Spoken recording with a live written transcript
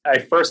I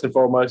first and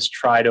foremost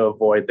try to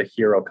avoid the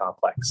hero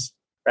complex,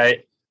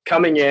 right?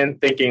 Coming in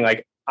thinking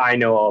like, I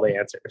know all the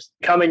answers.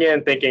 Coming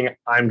in thinking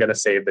I'm going to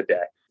save the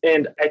day.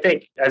 And I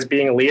think as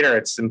being a leader,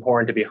 it's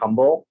important to be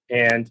humble,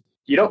 and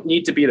you don't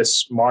need to be the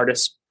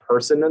smartest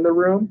person in the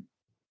room,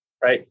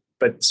 right?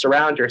 But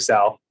surround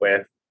yourself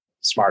with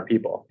smart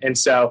people. And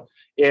so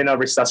in a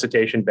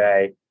resuscitation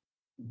bay,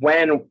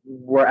 when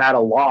we're at a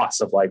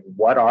loss of like,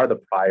 what are the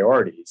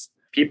priorities?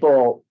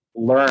 People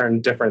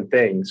learn different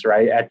things,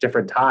 right, at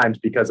different times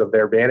because of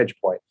their vantage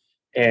point.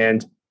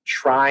 And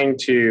trying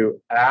to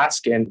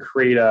ask and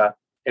create an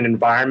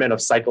environment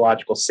of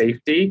psychological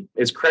safety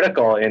is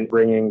critical in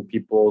bringing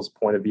people's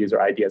point of views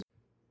or ideas.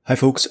 Hi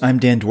folks, I'm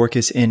Dan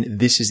Dworkis, and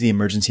this is the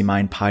Emergency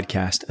Mind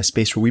Podcast, a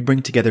space where we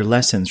bring together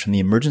lessons from the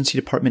emergency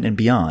department and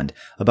beyond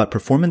about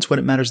performance when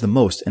it matters the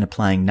most and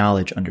applying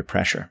knowledge under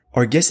pressure.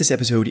 Our guest this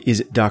episode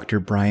is Dr.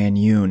 Brian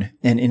Yoon,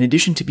 and in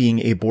addition to being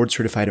a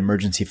board-certified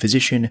emergency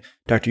physician,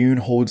 Dr. Yoon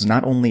holds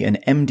not only an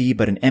MD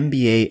but an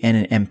MBA and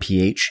an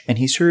MPH, and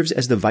he serves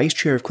as the Vice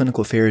Chair of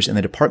Clinical Affairs in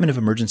the Department of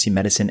Emergency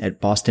Medicine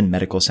at Boston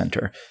Medical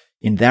Center.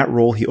 In that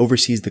role, he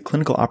oversees the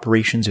clinical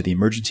operations of the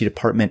emergency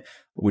department,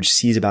 which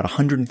sees about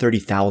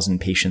 130,000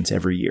 patients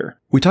every year.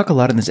 We talk a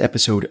lot in this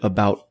episode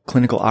about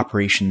clinical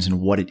operations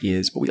and what it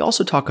is, but we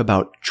also talk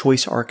about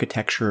choice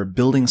architecture,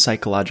 building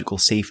psychological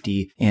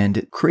safety,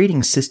 and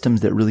creating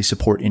systems that really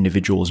support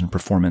individuals and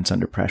performance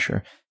under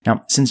pressure.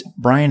 Now, since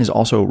Brian is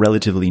also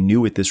relatively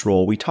new at this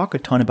role, we talk a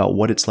ton about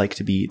what it's like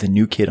to be the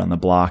new kid on the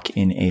block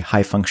in a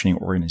high-functioning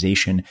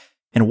organization,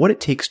 and what it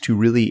takes to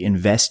really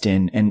invest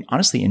in, and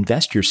honestly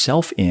invest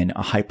yourself in,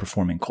 a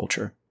high-performing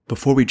culture.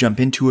 Before we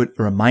jump into it,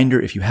 a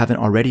reminder, if you haven't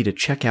already, to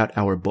check out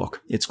our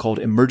book. It's called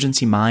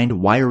Emergency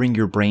Mind: Wiring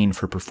Your Brain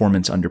for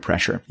Performance Under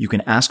Pressure. You can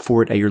ask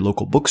for it at your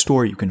local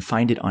bookstore, you can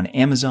find it on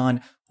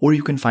Amazon, or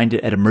you can find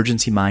it at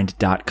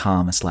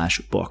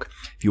emergencymind.com/book.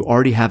 If you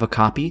already have a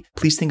copy,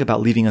 please think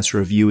about leaving us a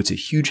review. It's a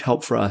huge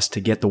help for us to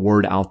get the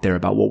word out there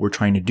about what we're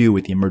trying to do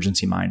with the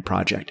Emergency Mind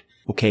project.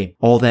 Okay,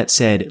 all that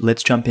said,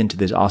 let's jump into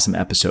this awesome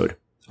episode.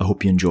 I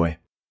hope you enjoy.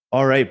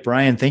 All right,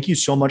 Brian, thank you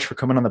so much for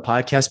coming on the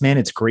podcast, man.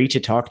 It's great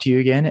to talk to you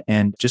again,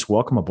 and just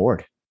welcome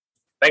aboard.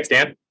 Thanks,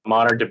 Dan. I'm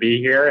honored to be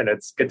here, and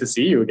it's good to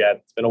see you again.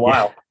 It's been a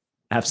while.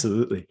 Yeah,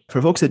 absolutely. For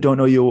folks that don't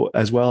know you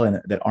as well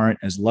and that aren't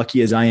as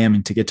lucky as I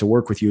am to get to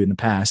work with you in the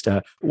past,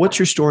 what's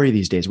your story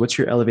these days? What's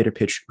your elevator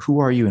pitch? Who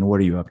are you and what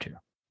are you up to?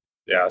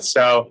 Yeah,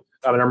 so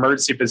I'm an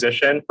emergency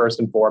physician, first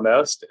and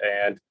foremost,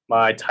 and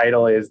my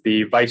title is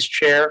the Vice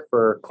Chair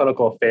for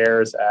Clinical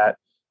Affairs at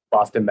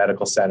Boston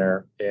Medical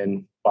Center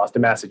in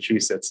Boston,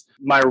 Massachusetts.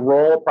 My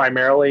role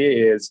primarily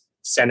is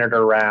centered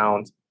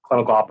around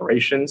clinical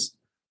operations.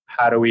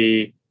 How do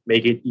we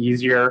make it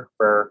easier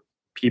for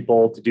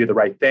people to do the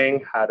right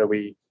thing? How do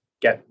we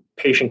get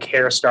patient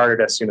care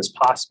started as soon as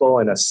possible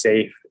in a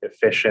safe,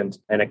 efficient,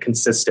 and a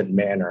consistent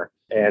manner?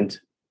 And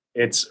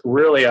it's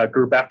really a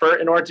group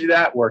effort in order to do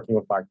that, working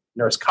with my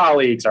nurse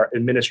colleagues, our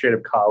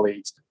administrative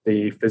colleagues,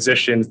 the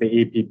physicians, the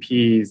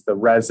APPs, the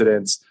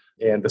residents,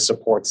 and the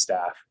support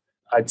staff.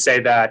 I'd say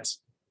that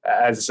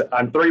as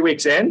I'm 3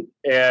 weeks in,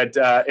 and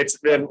it's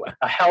been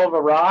a hell of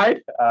a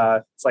ride.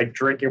 It's like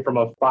drinking from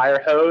a fire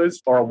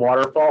hose or a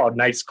waterfall, a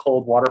nice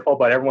cold waterfall,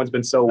 but everyone's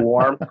been so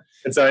warm.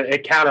 And so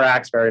it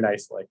counteracts very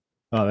nicely.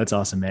 Oh, that's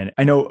awesome, man.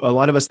 I know a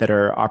lot of us that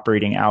are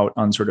operating out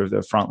on sort of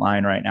the front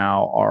line right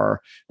now are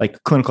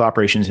like, clinical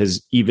operations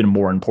is even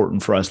more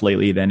important for us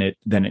lately than it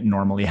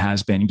normally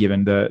has been,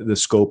 given the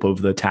scope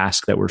of the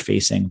task that we're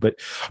facing. But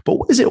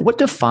what is it? What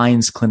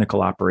defines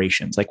clinical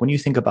operations? Like, when you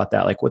think about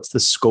that, like, what's the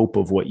scope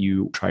of what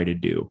you try to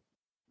do?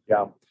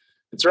 Yeah,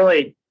 there's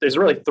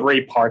really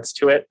three parts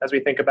to it as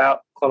we think about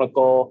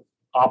clinical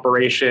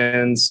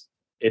operations.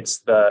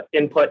 It's the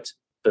input,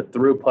 the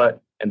throughput,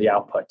 and the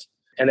output.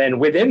 And then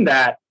within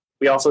that,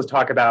 we also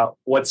talk about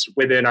what's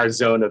within our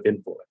zone of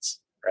influence,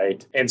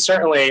 right? And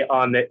certainly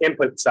on the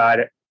input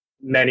side,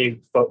 many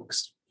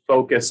folks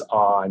focus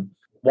on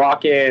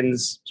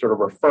walk-ins, sort of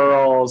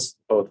referrals,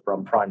 both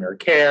from primary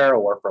care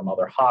or from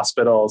other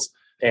hospitals.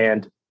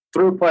 And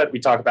throughput, we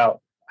talk about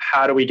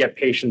how do we get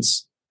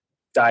patients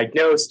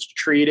diagnosed,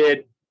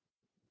 treated.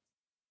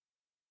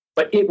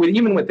 But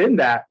even within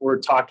that, we're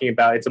talking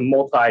about, it's a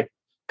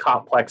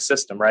multi-complex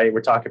system, right?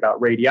 We're talking about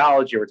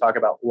radiology, we're talking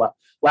about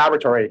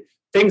laboratory,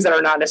 things that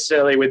are not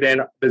necessarily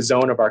within the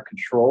zone of our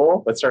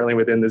control, but certainly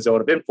within the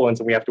zone of influence,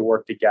 and we have to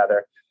work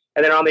together.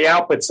 And then on the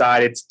output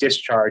side, it's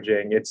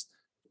discharging, it's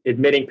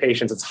admitting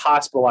patients, it's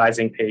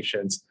hospitalizing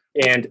patients.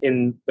 And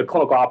in the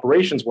clinical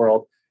operations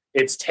world,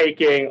 it's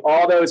taking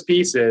all those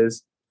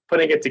pieces,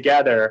 putting it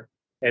together,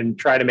 and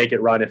trying to make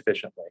it run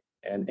efficiently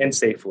and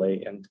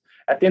safely. And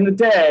at the end of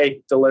the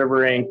day,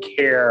 delivering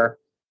care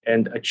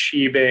and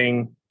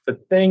achieving the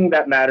thing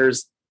that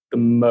matters the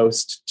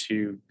most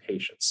to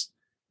patients.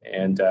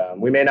 And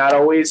we may not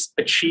always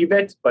achieve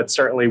it, but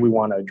certainly we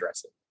want to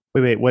address it.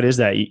 Wait, what is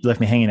that? You left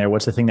me hanging there.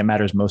 What's the thing that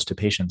matters most to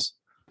patients?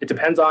 It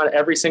depends on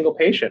every single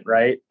patient,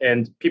 right?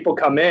 And people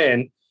come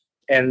in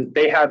and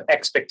they have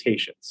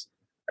expectations,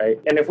 right?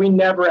 And if we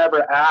never,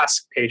 ever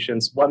ask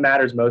patients what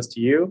matters most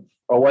to you,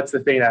 or what's the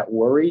thing that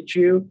worried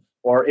you,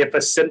 or if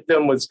a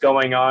symptom was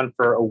going on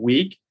for a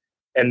week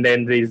and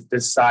then they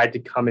decide to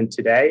come in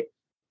today,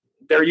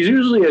 there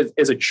usually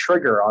is a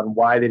trigger on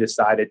why they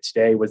decided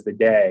today was the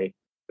day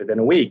within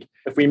a week.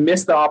 If we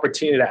miss the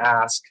opportunity to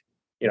ask,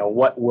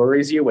 what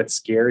worries you, what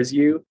scares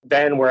you,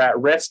 then we're at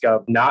risk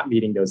of not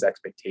meeting those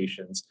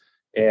expectations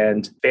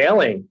and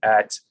failing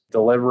at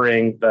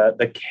delivering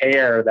the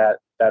care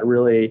that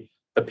really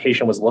the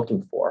patient was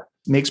looking for.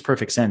 Makes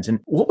perfect sense. And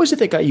what was it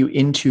that got you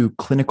into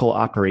clinical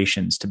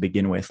operations to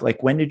begin with?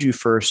 Like, when did you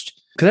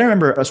first? Because I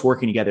remember us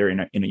working together in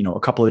a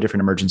couple of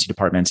different emergency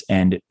departments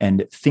and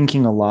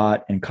thinking a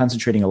lot and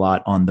concentrating a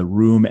lot on the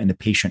room and the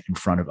patient in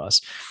front of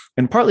us.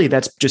 And partly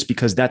that's just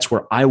because that's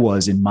where I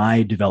was in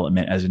my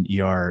development as an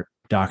ER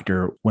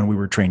doctor when we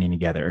were training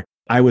together.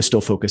 I was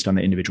still focused on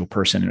the individual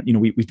person.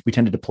 We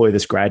tend to deploy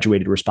this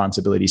graduated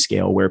responsibility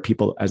scale where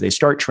people, as they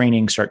start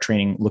training,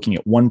 looking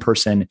at one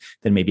person,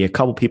 then maybe a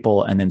couple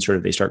people, and then sort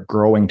of they start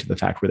growing to the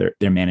fact where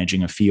they're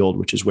managing a field,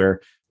 which is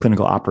where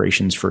clinical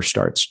operations first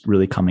starts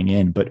really coming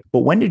in. But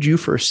when did you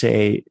first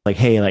say, like,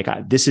 hey, like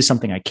this is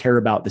something I care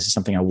about. This is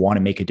something I want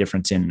to make a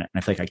difference in. And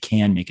I feel like I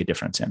can make a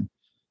difference in.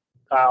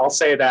 I'll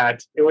say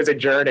that it was a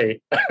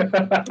journey.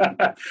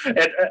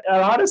 and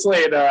honestly,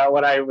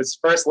 when I was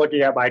first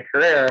looking at my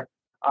career,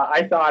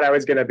 I thought I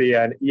was going to be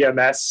an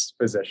EMS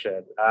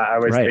physician. I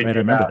was thinking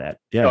about that.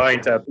 Yeah.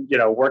 Going to,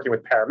 working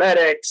with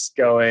paramedics,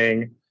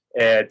 going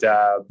and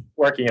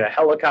working in a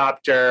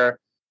helicopter.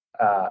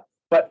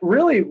 But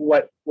really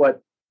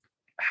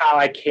how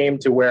I came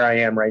to where I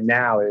am right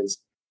now is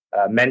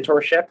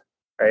mentorship,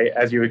 right?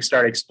 As you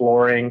start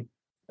exploring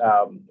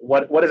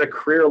what does a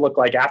career look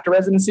like after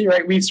residency,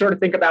 right? We sort of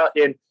think about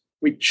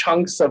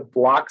chunks of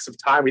blocks of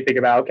time. We think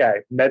about,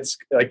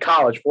 like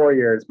college, 4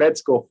 years, med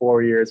school,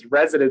 4 years,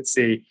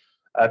 residency,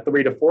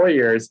 3 to 4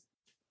 years.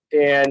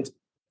 And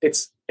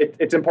it's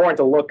important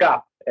to look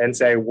up and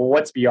say, well,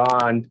 what's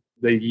beyond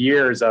the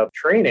years of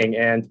training?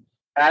 And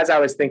as I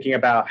was thinking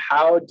about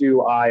how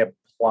do I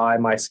apply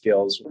my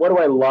skills, what do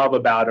I love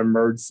about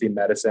emergency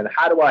medicine?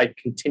 How do I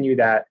continue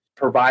that,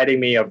 providing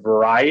me a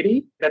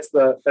variety? That's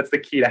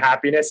the key to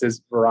happiness,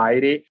 is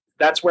variety.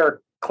 That's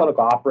where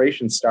clinical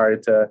operations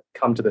started to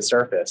come to the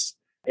surface.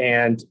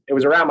 And it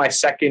was around my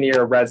second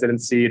year of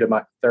residency to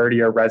my third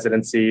year of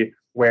residency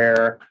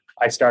where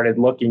I started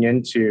looking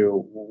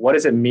into what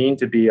does it mean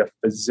to be a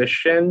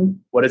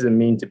physician? What does it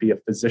mean to be a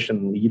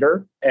physician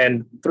leader?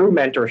 And through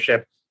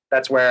mentorship,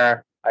 that's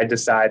where I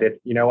decided,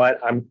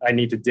 I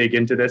need to dig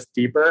into this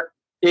deeper.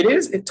 It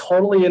is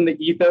totally in the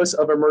ethos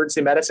of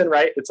emergency medicine,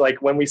 right? It's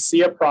like when we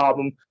see a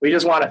problem, we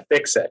just want to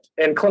fix it.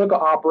 And clinical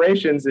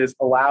operations it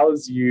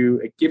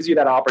gives you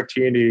that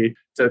opportunity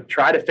to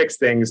try to fix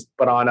things,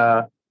 but on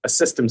a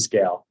system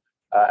scale,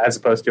 as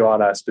opposed to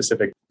on a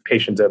specific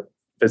patient to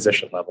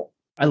physician level.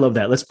 I love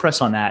that. Let's press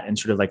on that and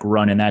sort of like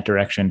run in that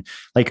direction.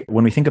 Like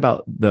when we think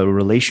about the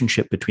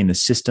relationship between the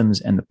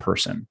systems and the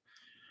person,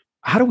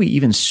 how do we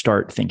even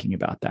start thinking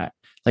about that?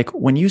 Like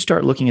when you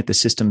start looking at the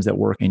systems that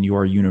work in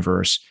your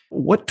universe,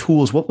 what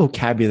tools, what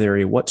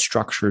vocabulary, what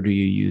structure do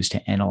you use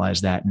to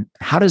analyze that? And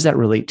how does that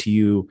relate to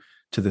you,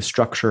 to the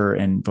structure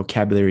and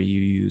vocabulary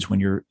you use when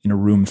you're in a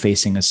room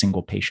facing a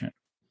single patient?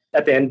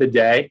 At the end of the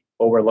day,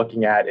 what we're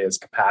looking at is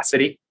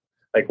capacity.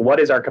 Like what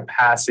is our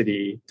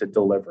capacity to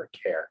deliver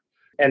care?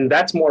 And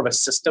that's more of a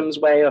systems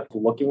way of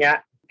looking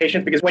at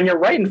patients, because when you're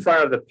right in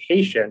front of the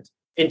patient,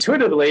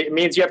 intuitively, it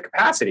means you have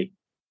capacity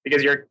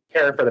because you're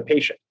caring for the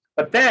patient.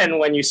 But then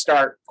when you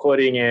start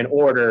putting in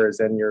orders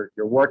and you're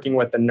working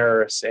with the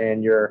nurse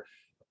and you're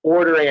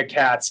ordering a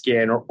CAT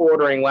scan or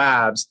ordering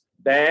labs,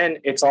 then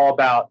it's all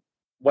about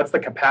what's the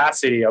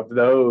capacity of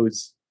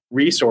those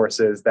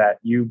resources that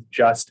you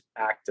just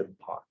acted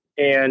upon.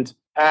 And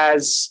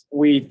as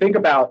we think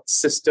about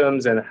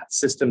systems and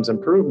systems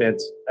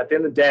improvements, at the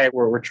end of the day,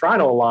 what we're trying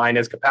to align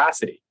is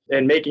capacity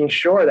and making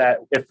sure that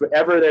if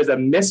ever there's a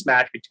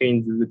mismatch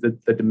between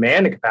the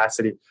demand and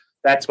capacity,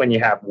 that's when you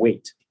have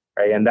weight.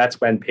 Right. And that's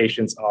when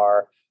patients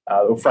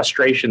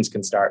frustrations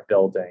can start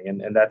building.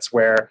 And that's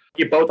where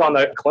you both on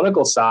the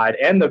clinical side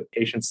and the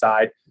patient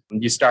side,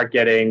 you start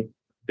getting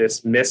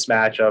this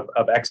mismatch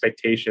of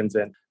expectations.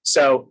 And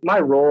so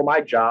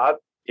my job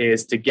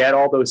is to get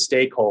all those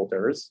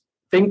stakeholders,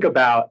 think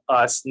about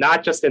us,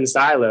 not just in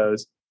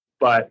silos,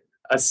 but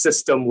a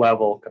system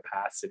level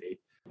capacity.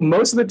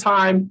 Most of the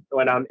time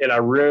when I'm in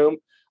a room,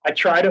 I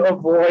try to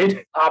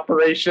avoid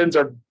operations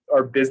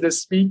or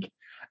business speak,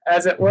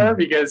 as it were,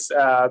 because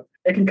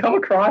it can come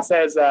across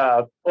as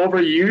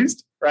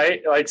overused,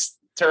 right? Like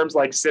terms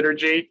like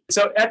synergy.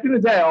 So at the end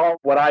of the day,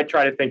 what I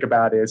try to think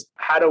about is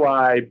how do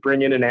I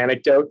bring in an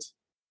anecdote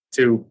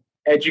to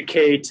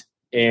educate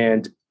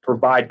and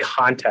provide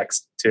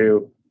context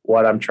to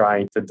what I'm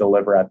trying to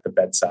deliver at the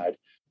bedside.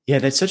 Yeah,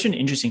 that's such an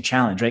interesting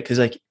challenge, right? Because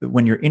like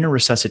when you're in a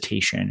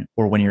resuscitation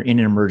or when you're in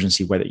an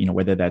emergency,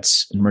 whether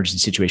that's an emergency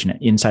situation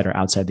inside or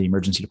outside the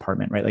emergency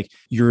department, right? Like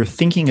you're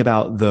thinking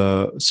about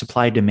the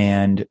supply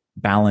demand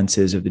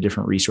balances of the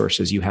different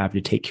resources you have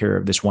to take care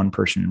of this one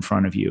person in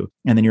front of you.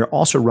 And then you're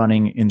also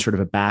running in sort of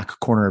a back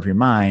corner of your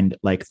mind,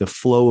 like the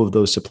flow of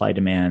those supply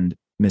demand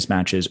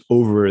mismatches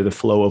over the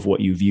flow of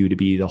what you view to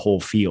be the whole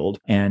field.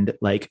 And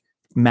like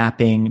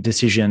mapping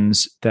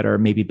decisions that are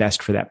maybe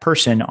best for that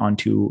person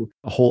onto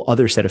a whole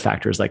other set of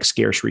factors like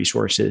scarce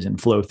resources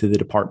and flow through the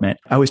department.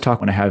 I always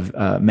talk when I have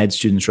med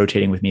students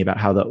rotating with me about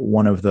how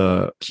one of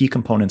the key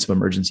components of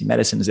emergency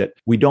medicine is that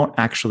we don't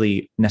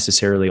actually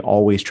necessarily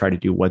always try to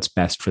do what's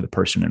best for the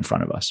person in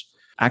front of us.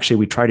 Actually,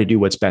 we try to do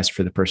what's best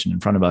for the person in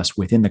front of us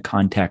within the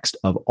context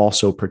of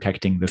also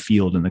protecting the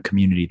field and the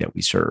community that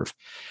we serve.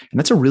 And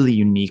that's a really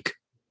unique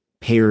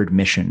paired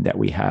mission that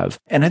we have.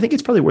 And I think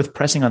it's probably worth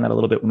pressing on that a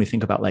little bit when we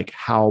think about like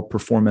how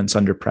performance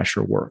under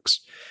pressure works,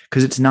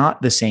 because it's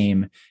not the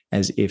same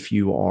as if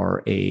you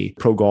are a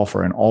pro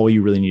golfer and all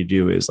you really need to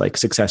do is like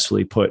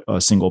successfully put a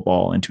single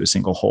ball into a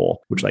single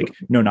hole, which like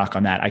no knock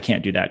on that. I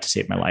can't do that to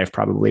save my life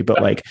probably, but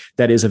like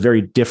that is a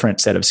very different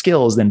set of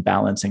skills than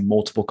balancing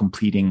multiple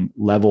completing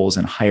levels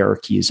and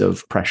hierarchies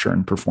of pressure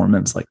and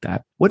performance like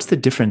that. What's the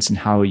difference in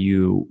how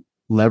you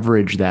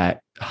leverage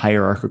that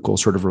hierarchical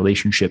sort of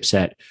relationship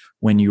set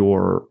when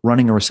you're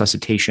running a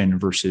resuscitation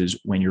versus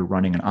when you're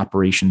running an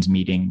operations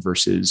meeting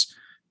versus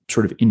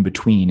sort of in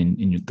between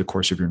in the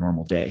course of your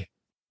normal day?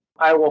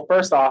 I will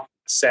first off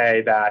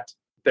say that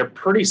they're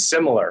pretty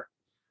similar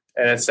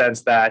in a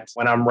sense that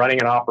when I'm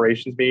running an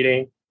operations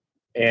meeting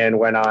and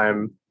when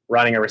I'm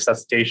running a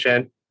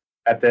resuscitation,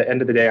 at the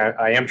end of the day,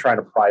 I am trying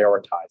to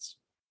prioritize,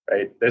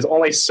 right? There's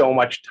only so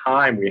much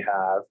time we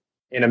have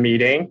in a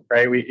meeting,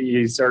 right?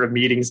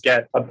 Meetings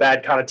get a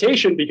bad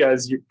connotation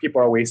because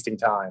people are wasting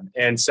time.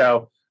 And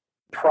so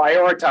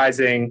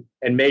prioritizing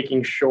and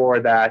making sure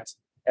that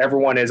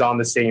everyone is on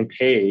the same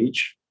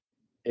page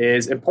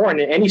is important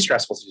in any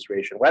stressful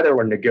situation, whether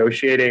we're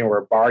negotiating or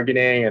we're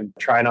bargaining and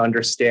trying to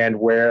understand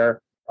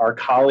where our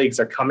colleagues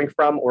are coming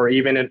from, or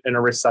even in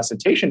a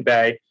resuscitation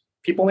bay,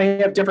 people may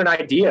have different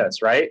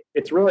ideas, right?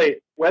 It's really,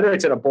 whether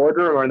it's in a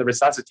boardroom or in the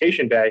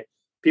resuscitation bay,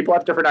 people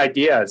have different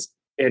ideas.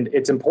 And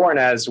it's important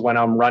as when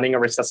I'm running a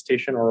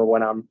resuscitation or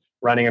when I'm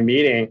running a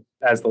meeting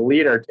as the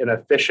leader in an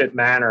efficient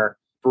manner,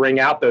 bring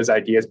out those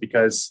ideas,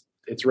 because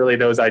it's really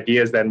those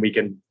ideas then we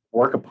can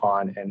work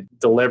upon and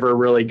deliver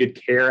really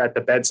good care at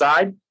the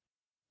bedside,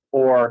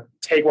 or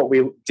take what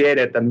we did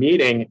at the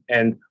meeting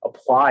and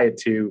apply it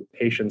to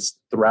patients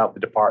throughout the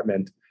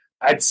department.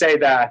 I'd say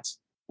that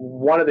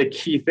one of the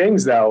key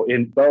things, though,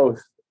 in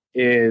both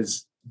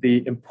is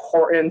the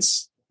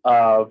importance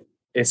of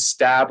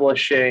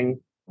establishing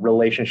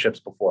relationships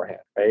beforehand,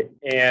 right?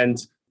 And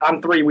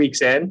I'm 3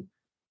 weeks in,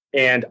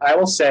 and I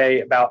will say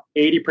about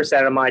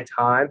 80% of my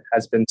time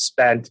has been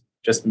spent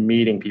just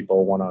meeting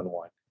people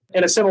one-on-one.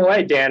 In a similar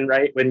way, Dan,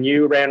 right? When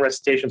you ran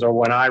resuscitations or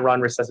when I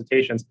run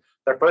resuscitations,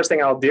 the first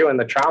thing I'll do in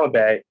the trauma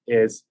bay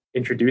is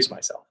introduce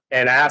myself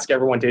and ask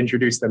everyone to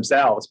introduce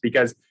themselves,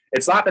 because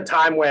it's not the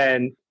time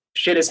when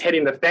shit is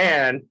hitting the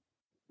fan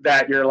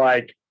that you're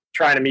like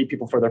trying to meet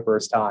people for the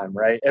first time,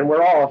 right? And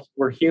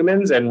we're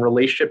humans, and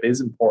relationship is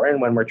important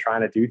when we're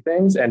trying to do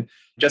things. And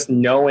just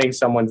knowing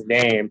someone's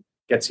name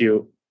gets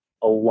you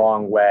a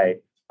long way,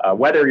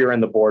 whether you're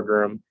in the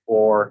boardroom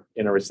or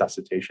in a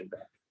resuscitation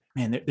bed.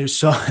 Man, there's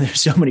so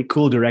many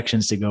cool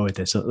directions to go with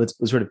this. So let's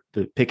sort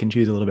of pick and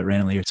choose a little bit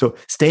randomly here. So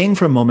staying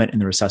for a moment in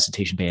the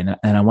resuscitation bay, and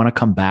I want to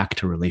come back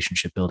to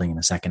relationship building in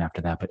a second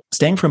after that, but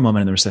staying for a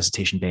moment in the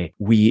resuscitation bay,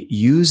 we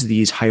use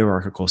these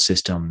hierarchical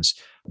systems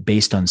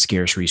based on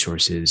scarce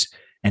resources.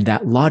 And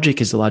that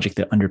logic is the logic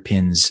that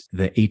underpins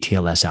the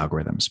ATLS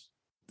algorithms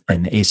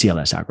and the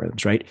ACLS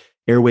algorithms, right?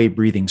 Airway,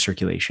 breathing,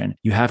 circulation.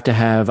 You have to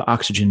have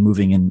oxygen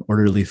moving in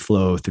orderly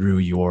flow through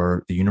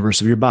the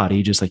universe of your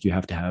body, just like you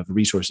have to have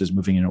resources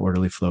moving in an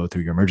orderly flow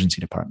through your emergency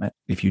department.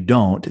 If you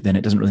don't, then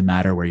it doesn't really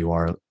matter where you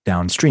are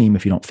downstream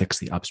if you don't fix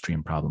the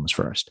upstream problems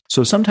first.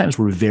 So sometimes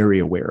we're very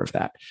aware of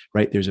that,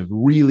 right? There's a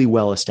really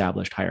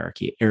well-established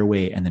hierarchy,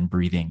 airway and then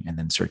breathing and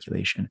then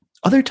circulation.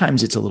 Other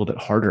times it's a little bit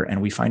harder,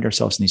 and we find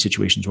ourselves in these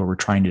situations where we're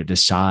trying to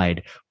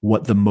decide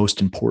what the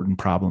most important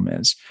problem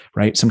is,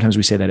 right? Sometimes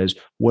we say that as,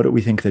 what do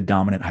we think the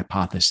dominant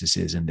hypothesis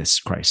is in this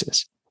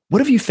crisis? What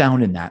have you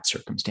found in that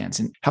circumstance?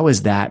 And how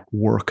has that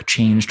work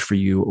changed for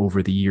you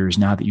over the years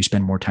now that you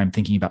spend more time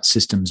thinking about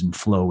systems and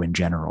flow in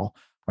general?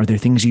 Are there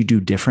things you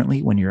do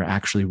differently when you're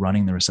actually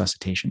running the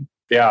resuscitation?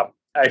 Yeah.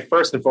 I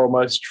first and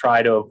foremost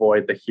try to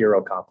avoid the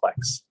hero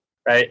complex,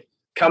 right?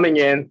 Coming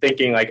in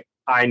thinking like,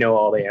 I know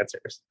all the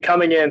answers.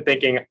 Coming in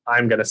thinking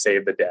I'm going to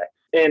save the day.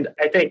 And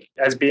I think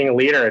as being a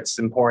leader, it's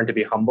important to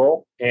be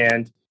humble,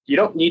 and you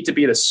don't need to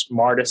be the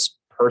smartest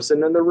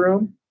person in the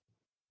room,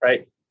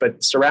 right?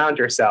 But surround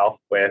yourself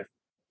with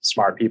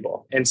smart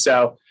people. And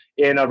so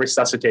in a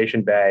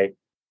resuscitation bay,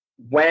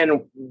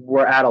 when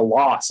we're at a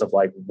loss of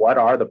like, what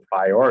are the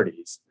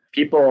priorities?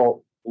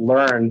 People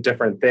learn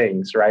different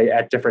things, right?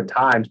 At different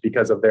times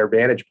because of their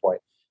vantage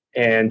point.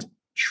 And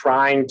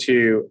trying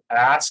to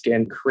ask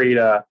and create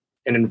an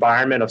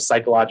environment of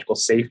psychological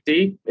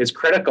safety is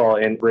critical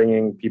in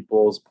bringing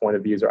people's point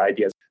of views or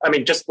ideas. I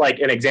mean, just like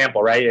an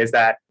example, right, is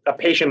that a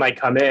patient might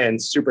come in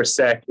super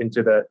sick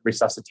into the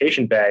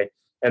resuscitation bay,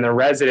 and the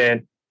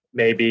resident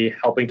may be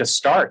helping to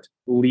start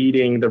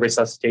leading the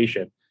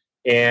resuscitation.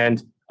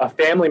 And a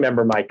family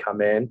member might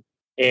come in,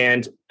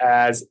 and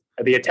as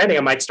the attending,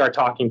 I might start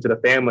talking to the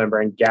family member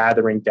and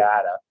gathering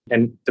data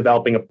and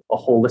developing a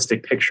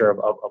holistic picture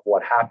of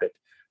what happened.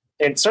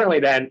 And certainly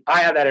then I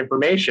have that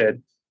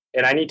information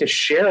and I need to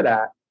share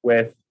that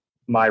with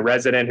my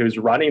resident who's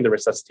running the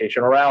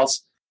resuscitation, or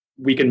else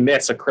we can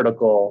miss a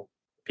critical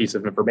piece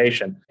of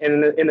information.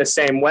 And in the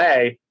same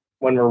way,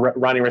 when we're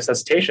running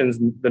resuscitations,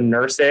 the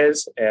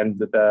nurses and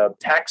the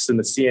techs and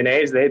the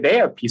CNAs, they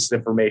have pieces of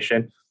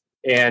information.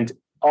 And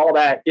all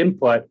that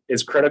input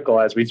is critical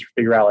as we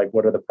figure out, like,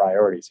 what are the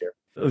priorities here.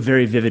 A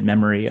very vivid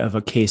memory of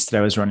a case that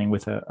I was running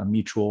with a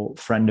mutual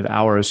friend of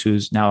ours,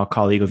 who's now a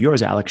colleague of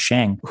yours, Alex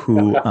Shang,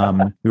 who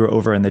we were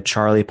over in the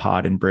Charlie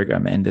pod in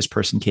Brigham, and this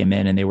person came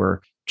in and they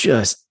were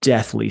just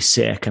deathly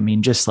sick. I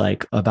mean, just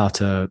like about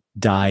to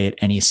die at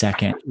any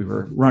second. We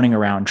were running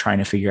around trying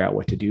to figure out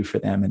what to do for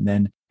them. And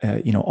then,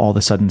 all of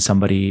a sudden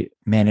somebody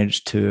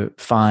managed to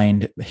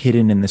find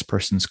hidden in this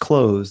person's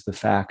clothes the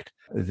fact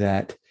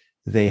that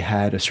they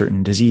had a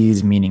certain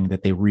disease, meaning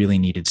that they really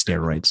needed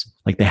steroids.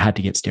 Like they had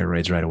to get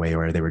steroids right away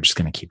or they were just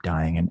going to keep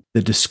dying. And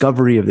the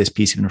discovery of this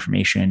piece of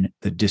information,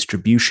 the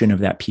distribution of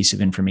that piece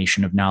of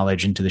information of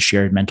knowledge into the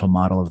shared mental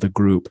model of the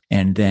group,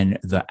 and then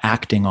the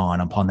acting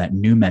upon that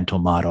new mental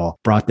model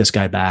brought this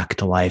guy back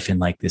to life in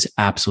like this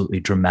absolutely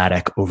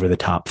dramatic, over the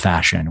top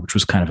fashion, which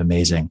was kind of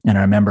amazing. And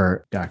I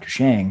remember Dr.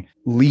 Shang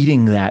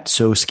leading that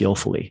so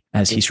skillfully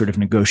as he sort of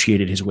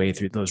negotiated his way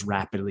through those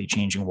rapidly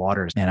changing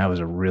waters. And I was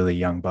a really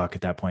young buck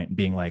at that point,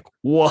 being like,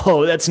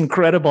 whoa, that's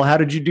incredible. How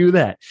did you do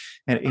that?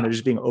 And,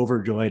 just being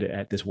overjoyed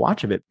at this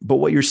watch of it. But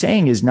what you're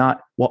saying is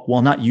not,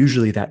 well, not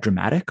usually that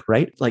dramatic,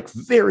 right? Like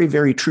very,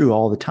 very true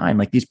all the time.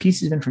 Like these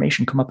pieces of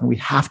information come up and we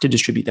have to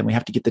distribute them. We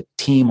have to get the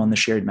team on the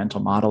shared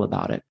mental model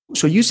about it.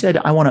 So you said,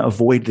 I want to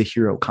avoid the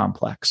hero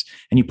complex.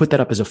 And you put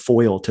that up as a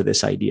foil to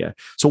this idea.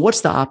 So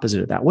what's the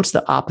opposite of that? What's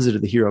the opposite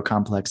of the hero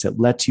complex that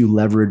lets you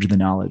leverage the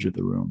knowledge of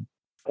the room?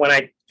 When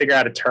I figure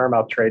out a term,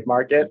 I'll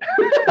trademark it.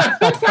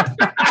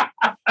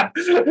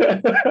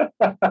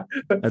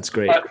 That's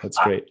great. That's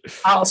great.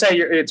 I'll say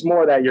it's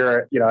more that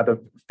you're,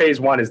 the phase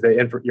one is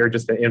you're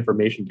just an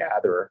information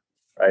gatherer,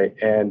 right?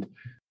 And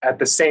at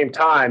the same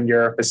time,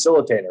 you're a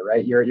facilitator,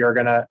 right? You're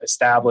going to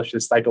establish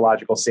this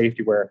psychological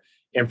safety where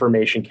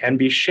information can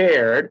be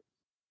shared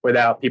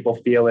without people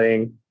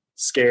feeling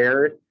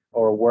scared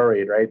or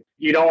worried, right?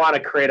 You don't want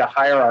to create a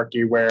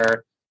hierarchy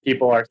where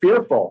people are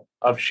fearful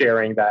of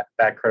sharing that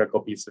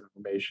critical piece of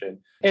information.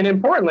 And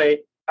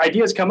importantly,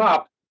 ideas come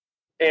up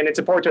and it's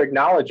important to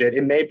acknowledge it.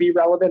 It may be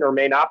relevant or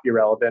may not be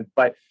relevant,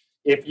 but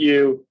if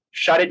you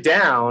shut it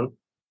down,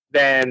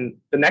 then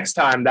the next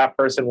time that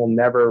person will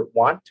never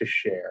want to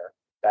share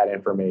that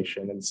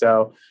information. And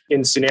so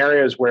in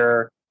scenarios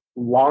where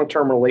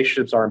long-term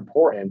relationships are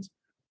important,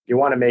 you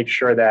want to make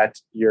sure that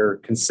you're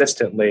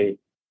consistently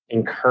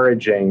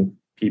encouraging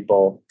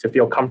people to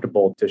feel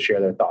comfortable to share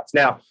their thoughts.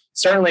 Now,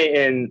 certainly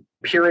in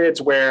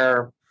periods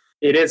where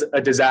it is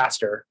a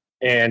disaster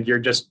and you're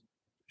just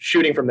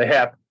shooting from the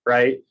hip,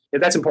 right?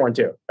 That's important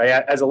too, right?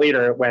 As a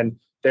leader, when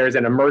there's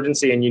an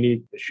emergency and you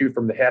need to shoot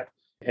from the hip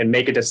and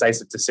make a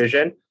decisive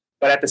decision.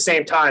 But at the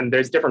same time,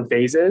 there's different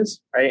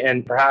phases, right?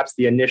 And perhaps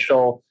the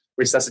initial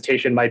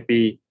resuscitation might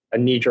be a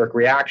knee-jerk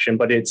reaction,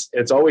 but it's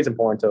always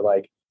important to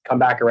like come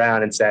back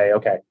around and say,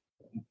 okay,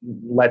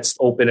 let's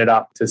open it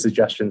up to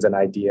suggestions and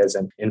ideas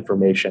and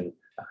information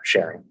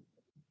sharing.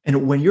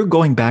 And when you're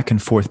going back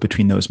and forth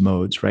between those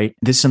modes, right?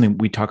 This is something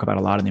we talk about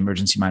a lot in the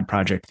Emergency Mind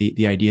Project,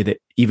 the idea that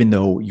even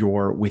though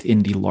you're within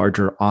the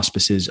larger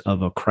auspices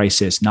of a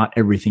crisis, not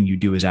everything you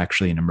do is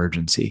actually an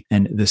emergency.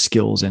 And the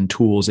skills and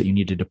tools that you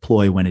need to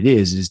deploy when it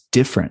is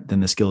different than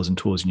the skills and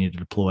tools you need to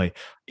deploy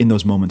in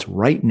those moments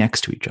right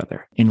next to each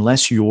other.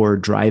 Unless you're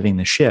driving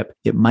the ship,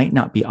 it might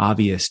not be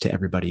obvious to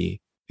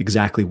everybody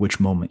exactly which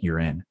moment you're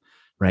in.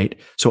 Right.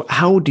 So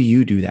how do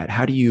you do that?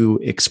 How do you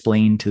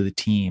explain to the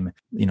team,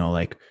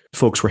 like,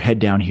 folks, we're head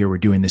down here, we're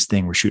doing this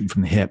thing, we're shooting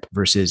from the hip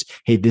versus,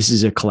 hey, this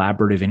is a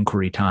collaborative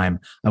inquiry time.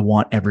 I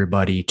want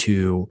everybody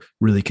to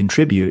really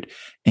contribute.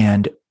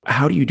 And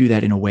how do you do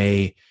that in a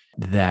way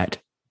that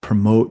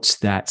promotes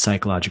that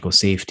psychological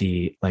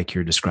safety like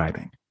you're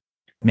describing?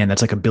 Man,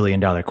 that's like $1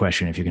 billion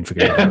question if you can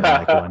figure it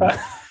out like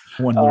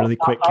one really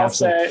quick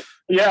capsule.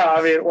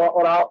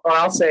 What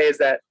I'll say is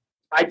that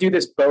I do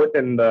this both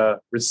in the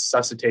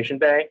resuscitation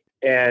bay.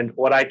 And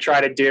what I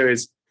try to do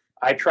is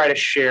I try to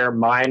share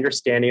my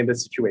understanding of the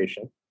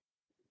situation.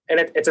 And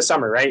it's a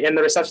summary, right? In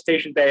the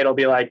resuscitation bay, it'll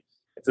be like,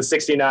 it's a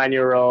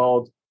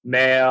 69-year-old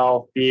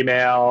male,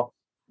 female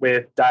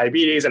with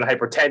diabetes and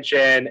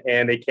hypertension.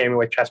 And they came in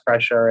with chest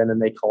pressure and then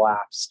they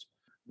collapsed.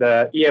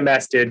 The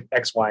EMS did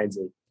X, Y, and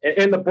Z.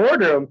 In the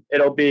boardroom,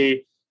 it'll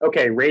be,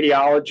 okay,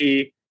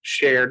 radiology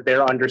shared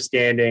their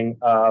understanding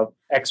of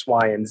X,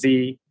 Y, and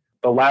Z.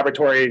 The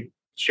laboratory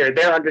shared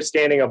their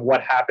understanding of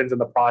what happens in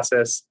the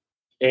process.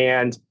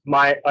 And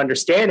my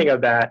understanding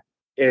of that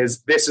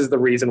is this is the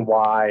reason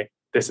why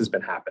this has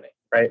been happening,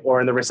 right? Or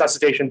in the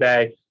resuscitation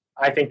bay,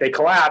 I think they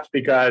collapsed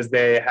because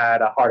they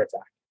had a heart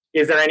attack.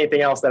 Is there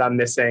anything else that I'm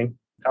missing?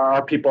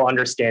 Are people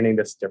understanding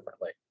this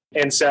differently?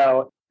 And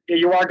so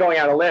you are going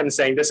out on a limb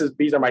saying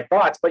these are my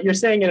thoughts, but you're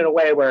saying it in a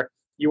way where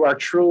you are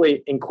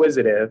truly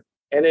inquisitive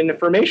and an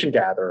information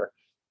gatherer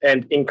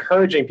and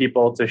encouraging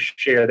people to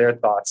share their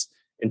thoughts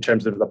in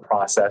terms of the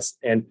process.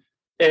 And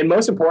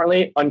most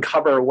importantly,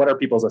 uncover what are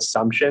people's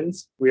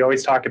assumptions. We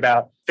always talk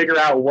about figure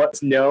out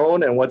what's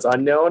known and what's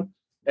unknown.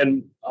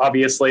 And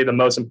obviously the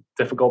most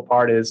difficult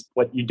part is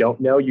what you don't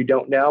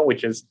know,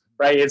 which is,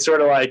 right? It's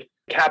sort of like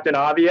Captain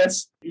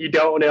Obvious. You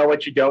don't know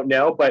what you don't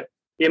know. But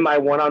in my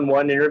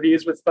one-on-one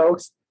interviews with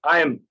folks,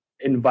 I am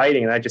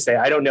inviting and I just say,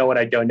 I don't know what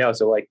I don't know.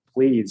 So like,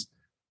 please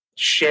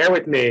share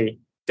with me.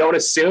 Don't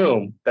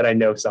assume that I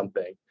know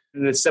something.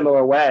 In a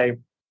similar way,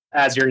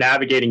 as you're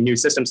navigating new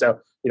systems. So,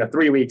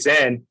 3 weeks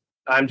in,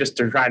 I'm just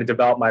trying to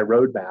develop my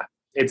roadmap.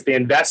 It's the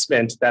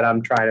investment that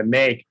I'm trying to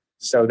make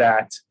so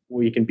that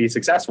we can be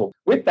successful.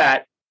 With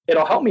that,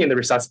 it'll help me in the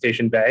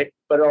resuscitation bay,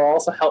 but it'll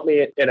also help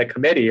me in a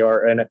committee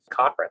or in a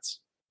conference.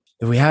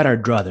 If we had our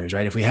druthers,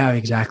 right? If we have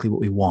exactly what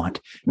we want,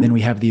 then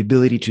we have the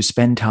ability to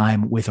spend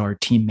time with our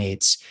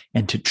teammates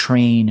and to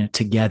train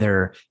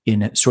together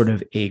in sort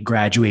of a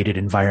graduated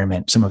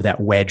environment. Some of that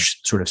wedge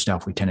sort of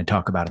stuff we tend to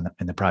talk about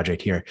in the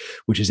project here,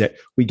 which is that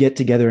we get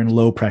together in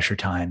low pressure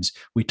times.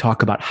 We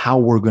talk about how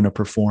we're going to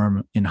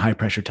perform in high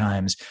pressure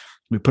times.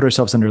 We put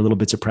ourselves under little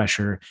bits of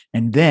pressure.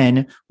 And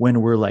then when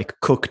we're like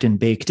cooked and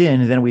baked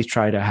in, then we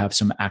try to have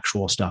some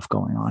actual stuff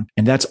going on.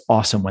 And that's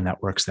awesome when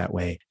that works that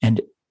way. And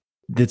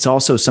that's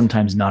also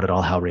sometimes not at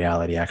all how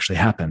reality actually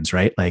happens,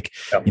 right? Like,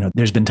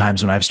 there's been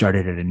times when I've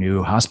started at a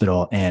new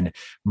hospital and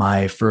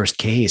my first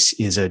case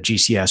is a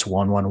GCS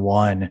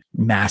 111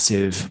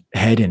 massive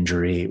head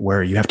injury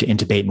where you have to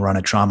intubate and run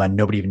a trauma and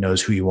nobody even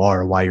knows who you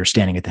are or why you're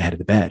standing at the head of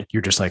the bed.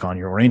 You're just like on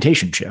your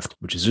orientation shift,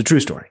 which is a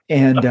true story.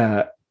 And,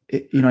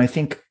 I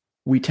think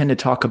we tend to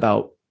talk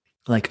about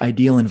like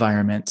ideal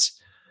environments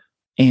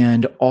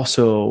and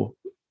also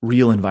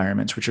real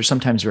environments, which are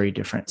sometimes very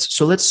different.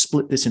 So let's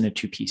split this into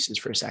two pieces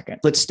for a second.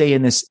 Let's stay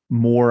in this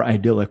more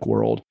idyllic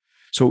world.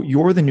 So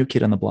you're the new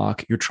kid on the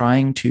block. You're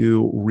trying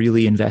to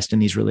really invest in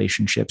these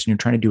relationships and you're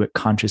trying to do it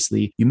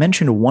consciously. You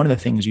mentioned one of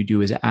the things you do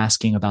is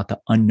asking about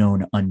the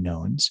unknown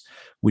unknowns,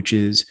 which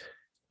is,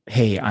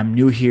 hey, I'm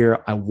new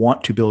here. I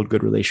want to build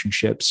good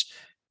relationships.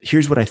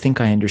 Here's what I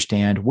think I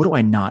understand. What do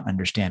I not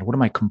understand? What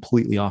am I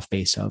completely off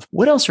base of?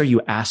 What else are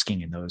you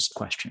asking in those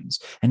questions?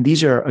 And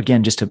these are,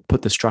 again, just to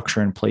put the structure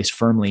in place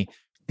firmly,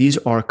 these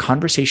are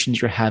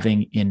conversations you're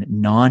having in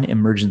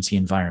non-emergency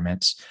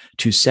environments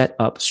to set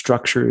up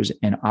structures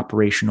and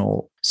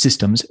operational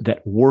systems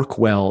that work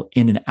well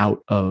in and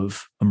out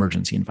of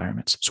emergency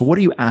environments. So what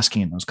are you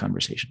asking in those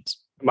conversations?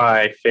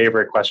 My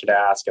favorite question to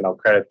ask, and I'll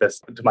credit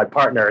this to my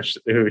partner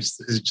who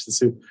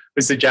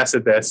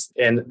suggested this.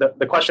 And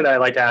the question that I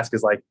like to ask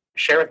is like,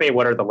 share with me,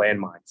 what are the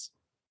landmines?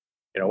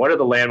 What are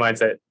the landmines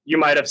that you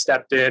might have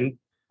stepped in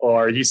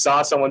or you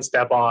saw someone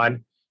step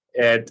on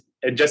and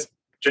just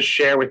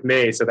share with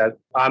me so that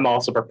I'm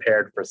also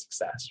prepared for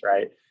success,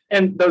 right?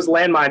 And those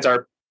landmines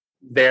are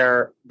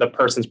the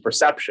person's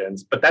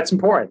perceptions, but that's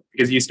important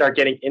because you start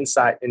getting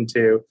insight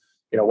into,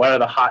 what are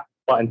the hot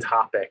button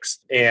topics.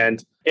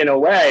 And in a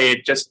way,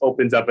 it just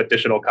opens up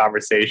additional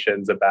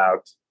conversations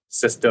about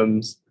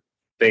systems,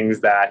 things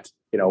that,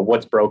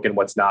 what's broken,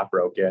 what's not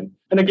broken.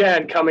 And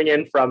again, coming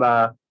in from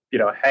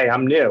hey,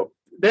 I'm new.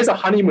 There's a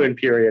honeymoon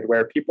period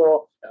where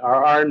people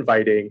are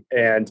inviting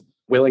and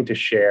willing to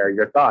share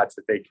your thoughts.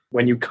 I think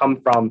when you come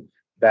from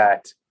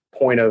that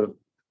point of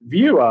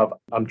view of,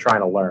 I'm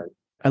trying to learn.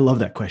 I love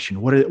that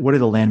question. What are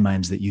the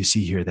landmines that you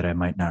see here that I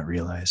might not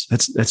realize?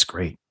 That's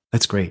great.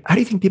 That's great. How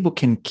do you think people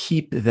can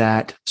keep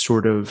that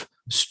sort of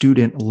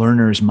student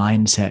learner's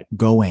mindset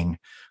going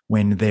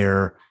when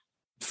they're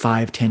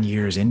 5-10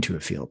 years into a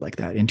field like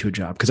that, into a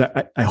job? Because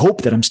I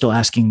hope that I'm still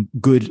asking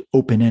good,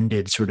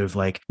 open-ended, sort of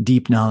like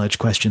deep knowledge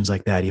questions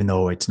like that, even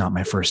though it's not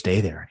my first day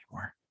there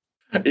anymore.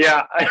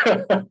 Yeah,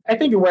 I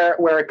think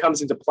where it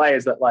comes into play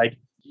is that like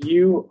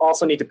you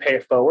also need to pay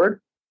it forward,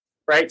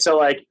 right? So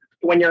like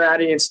when you're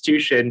at an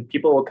institution,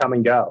 people will come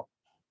and go.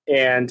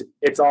 And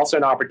it's also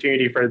an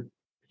opportunity for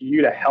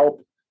you to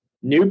help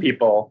new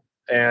people.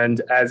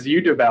 And as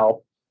you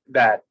develop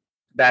that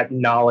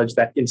knowledge,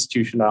 that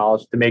institutional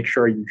knowledge, to make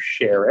sure you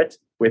share it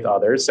with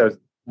others. So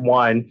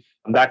one,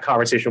 that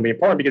conversation will be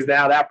important because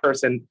now that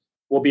person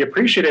will be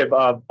appreciative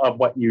of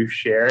what you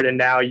shared. And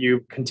now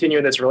you continue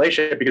in this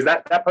relationship because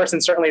that person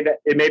certainly,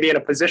 it may be in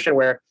a position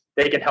where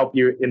they can help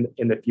you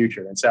in the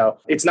future. And so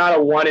it's not a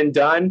one and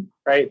done,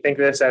 right? Think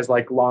of this as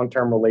like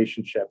long-term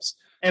relationships.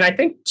 And I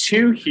think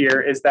two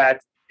here is that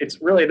it's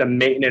really the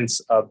maintenance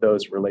of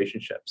those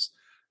relationships.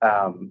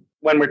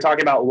 When we're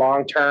talking about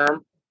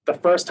long-term, the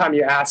first time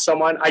you ask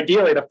someone,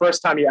 ideally, the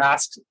first time you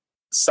ask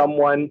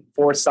someone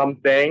for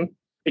something,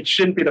 it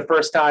shouldn't be the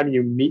first time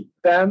you meet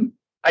them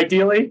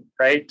Ideally,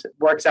 right?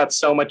 Works out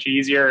so much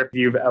easier if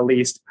you've at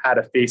least had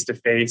a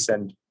face-to-face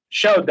and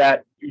showed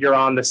that you're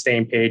on the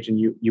same page and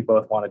you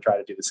both want to try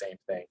to do the same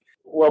thing.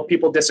 Will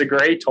people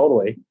disagree?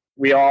 Totally.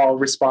 We all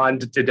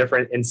respond to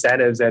different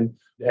incentives and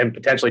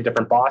potentially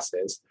different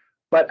bosses.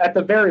 But at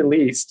the very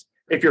least,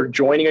 if you're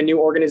joining a new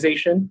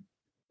organization,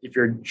 if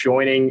you're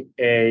joining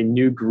a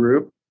new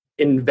group,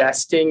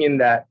 investing in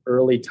that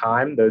early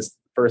time, those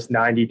first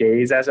 90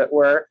 days, as it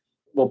were,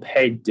 will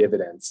pay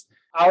dividends.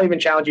 I'll even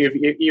challenge you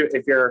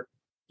if you're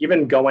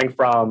even going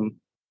from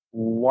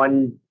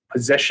one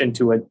position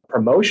to a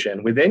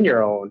promotion within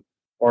your own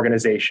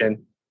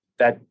organization,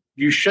 that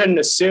you shouldn't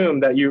assume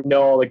that you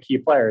know all the key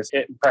players.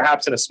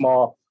 Perhaps in a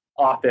small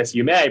office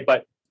you may,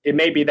 but it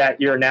may be that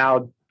you're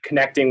now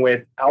connecting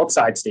with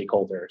outside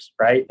stakeholders,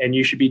 right? And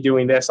you should be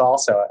doing this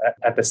also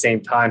at the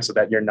same time so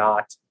that you're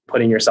not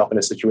putting yourself in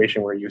a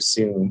situation where you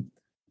assume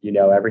you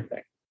know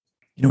everything.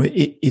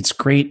 It's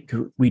great.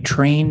 We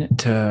train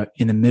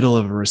in the middle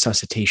of a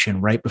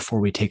resuscitation, right before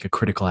we take a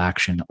critical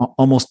action,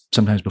 almost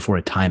sometimes before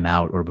a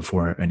timeout or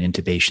before an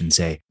intubation,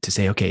 to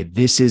say, okay,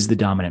 this is the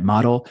dominant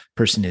model.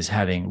 Person is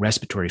having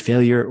respiratory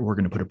failure. We're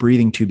going to put a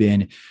breathing tube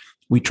in.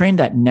 We train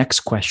that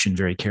next question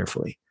very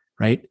carefully,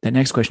 right? That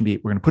next question we're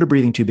going to put a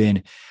breathing tube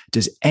in.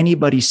 Does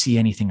anybody see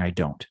anything I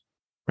don't?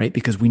 Right?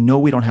 Because we know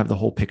we don't have the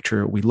whole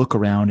picture. We look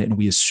around and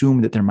we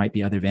assume that there might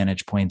be other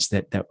vantage points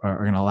that are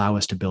going to allow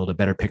us to build a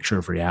better picture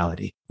of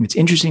reality. And it's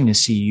interesting to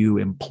see you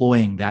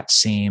employing that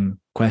same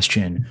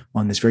question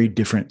on this very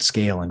different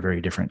scale and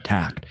very different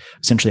tact,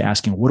 essentially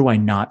asking, what do I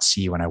not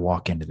see when I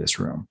walk into this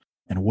room?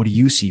 And what do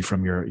you see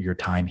from your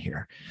time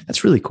here?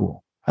 That's really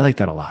cool. I like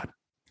that a lot.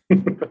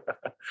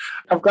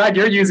 I'm glad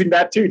you're using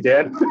that too,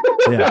 Dan.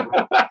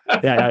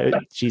 Yeah.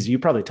 Geez, you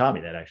probably taught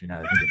me that actually,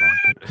 now that I think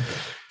about it.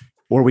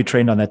 Or we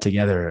trained on that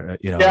together,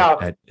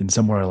 in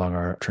somewhere along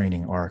our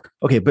training arc.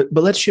 Okay, but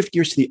let's shift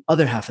gears to the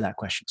other half of that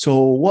question. So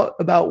what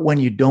about when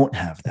you don't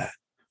have that?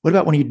 What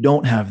about when you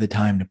don't have the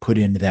time to put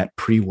into that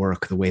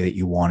pre-work the way that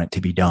you want it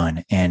to be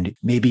done? And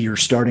maybe you're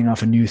starting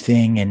off a new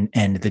thing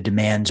and the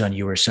demands on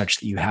you are such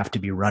that you have to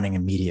be running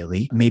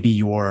immediately. Maybe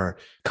you're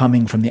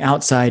coming from the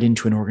outside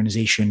into an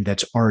organization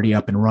that's already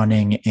up and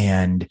running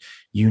and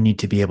you need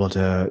to be able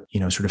to,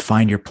 sort of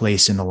find your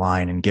place in the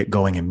line and get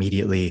going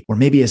immediately. Or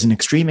maybe as an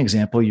extreme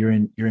example, you're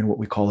in what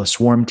we call a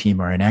swarm team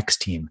or an X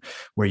team,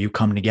 where you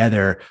come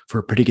together for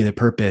a particular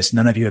purpose.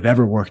 None of you have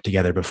ever worked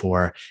together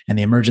before, and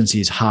the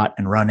emergency is hot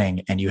and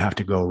running, and you have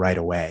to go right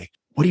away.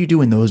 What do you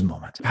do in those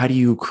moments? How do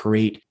you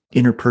create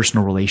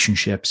interpersonal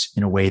relationships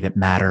in a way that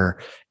matter?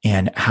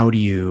 And how do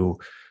you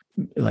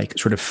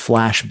sort of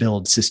flash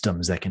build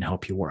systems that can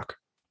help you work?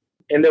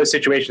 In those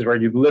situations where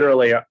you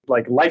literally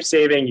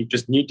life-saving, you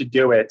just need to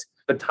do it.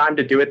 The time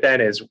to do it then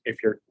is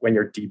when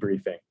you're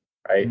debriefing,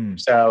 right?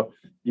 So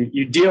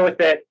you deal with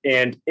it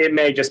and it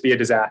may just be a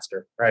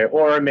disaster, right?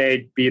 Or it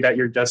may be that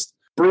you're just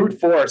brute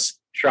force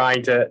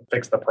trying to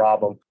fix the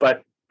problem.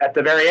 But at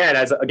the very end,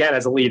 as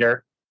a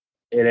leader,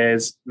 it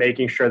is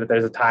making sure that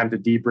there's a time to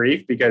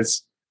debrief,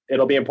 because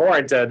it'll be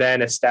important to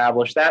then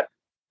establish that.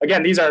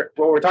 Again, these are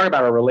what we're talking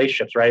about are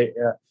relationships, right?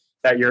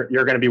 That you're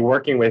going to be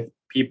working with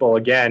people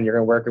again.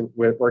 You're going to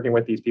working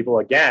with these people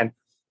again.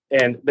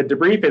 And the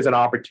debrief is an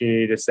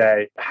opportunity to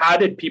say, how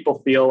did people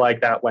feel like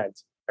that went,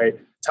 right?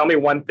 Tell me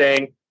one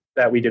thing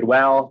that we did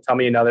well. Tell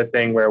me another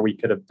thing where we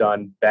could have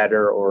done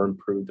better or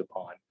improved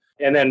upon.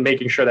 And then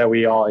making sure that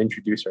we all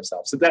introduce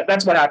ourselves. So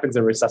that's what happens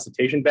in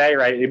resuscitation bay,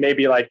 right? It may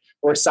be like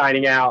we're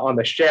signing out on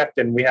the shift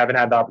and we haven't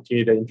had the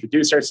opportunity to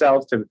introduce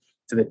ourselves to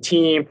the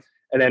team.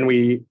 And then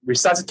we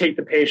resuscitate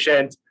the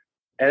patient.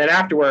 And then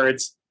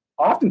afterwards,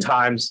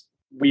 oftentimes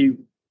we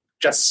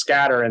just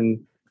scatter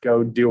and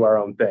go do our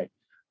own thing.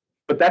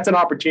 But that's an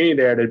opportunity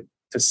there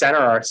to center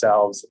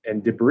ourselves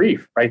and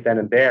debrief right then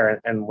and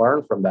there and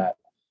learn from that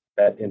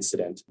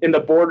incident. In the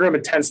boardroom,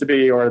 it tends to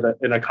be,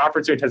 in a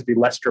conference room, it tends to be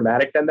less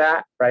dramatic than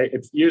that, right?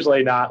 It's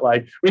usually not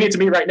like, we need to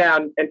meet right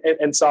now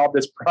and solve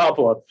this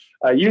problem.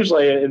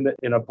 Usually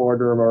in a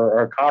boardroom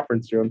or a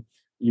conference room,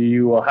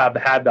 you will have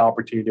had the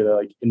opportunity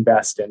to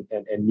invest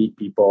and meet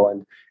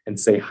people and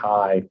say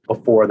hi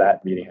before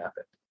that meeting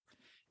happened.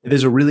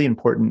 There's a really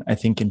important, I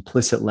think,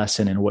 implicit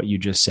lesson in what you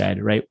just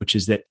said, right? Which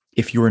is that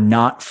if you're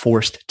not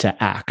forced to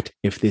act,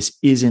 if this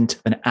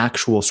isn't an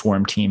actual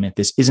swarm team, if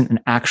this isn't an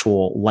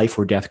actual life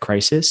or death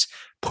crisis,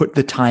 put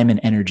the time and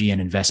energy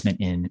and investment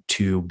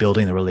into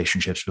building the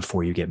relationships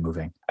before you get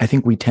moving. I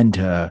think we tend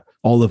to,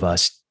 all of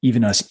us,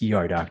 even us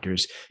ER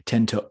doctors,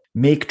 tend to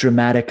make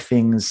dramatic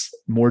things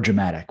more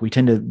dramatic. We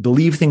tend to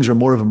believe things are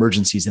more of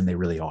emergencies than they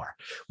really are.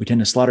 We tend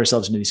to slot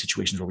ourselves into these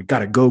situations where we got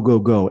to go, go,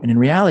 go. And in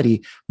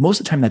reality, most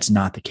of the time, that's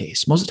not the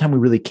case. Most of the time, we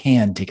really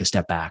can take a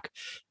step back,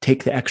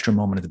 take the extra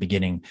moment at the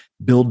beginning,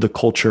 build the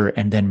culture,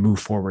 and then move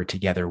forward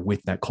together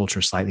with that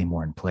culture slightly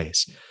more in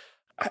place.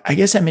 I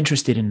guess I'm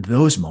interested in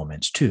those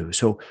moments too.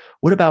 So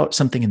what about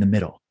something in the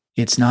middle?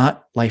 It's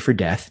not life or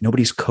death.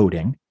 Nobody's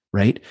coding,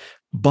 right?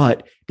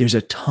 But there's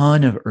a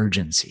ton of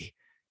urgency.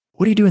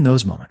 What do you do in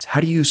those moments? How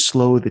do you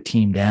slow the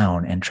team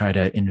down and try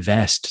to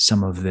invest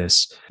some of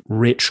this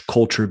rich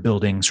culture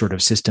building sort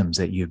of systems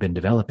that you've been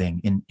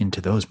developing into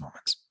those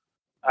moments?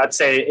 I'd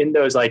say in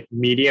those like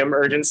medium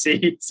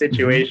urgency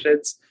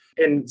situations.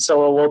 And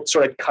so we'll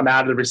sort of come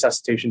out of the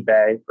resuscitation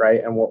bay,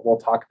 right? And we'll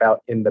talk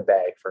about in the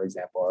bay, for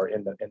example, or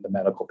in the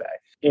medical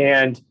bay.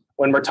 And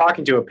when we're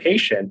talking to a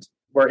patient,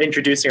 we're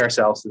introducing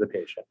ourselves to the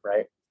patient,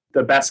 right?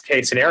 The best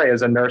case scenario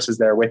is a nurse is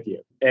there with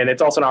you. And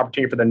it's also an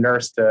opportunity for the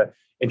nurse to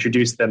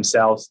introduce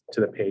themselves to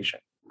the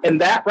patient.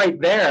 And that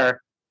right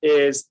there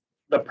is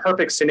the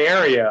perfect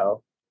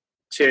scenario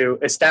to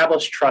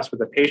establish trust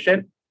with the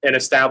patient and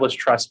establish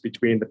trust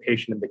between the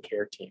patient and the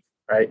care team,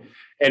 right?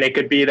 And it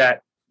could be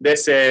that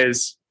this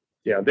is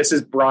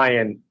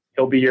Brian,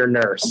 he'll be your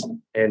nurse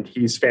and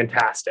he's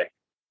fantastic,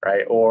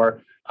 right? Or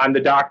I'm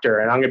the doctor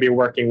and I'm going to be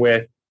working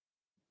with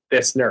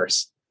this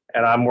nurse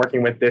and I'm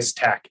working with this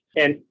tech.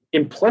 And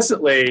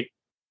implicitly,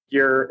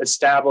 you're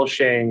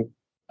establishing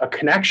a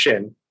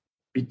connection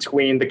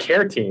between the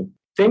care team.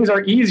 Things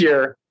are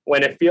easier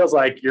when it feels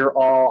like you're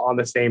all on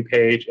the same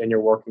page and you're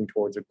working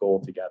towards a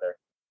goal together.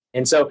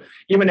 And so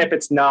even if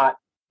it's not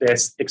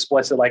this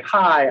explicit, like,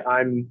 hi,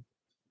 I'm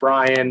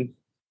Brian,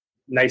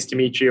 nice to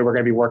meet you, we're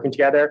going to be working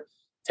together,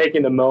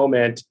 taking the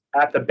moment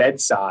at the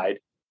bedside,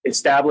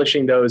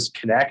 establishing those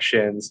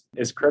connections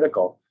is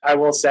critical. I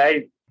will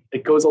say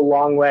it goes a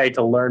long way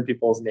to learn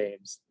people's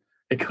names.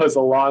 It goes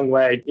a long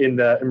way in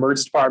the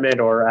emergency department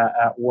or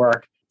at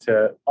work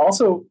to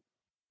also,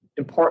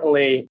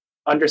 importantly,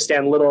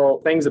 understand little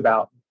things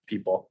about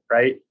people,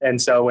 right?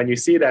 And so when you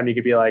see them, you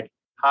could be like,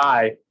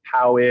 hi,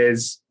 how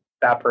is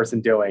that person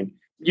doing?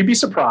 You'd be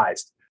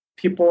surprised.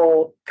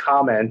 People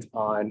comment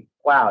on,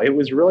 wow, it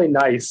was really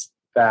nice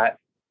that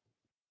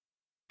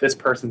this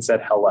person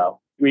said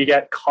hello. We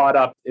get caught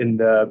up in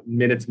the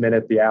minute to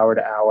minute, the hour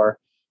to hour,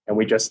 and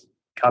we just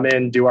come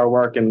in, do our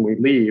work, and we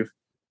leave.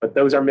 But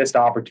those are missed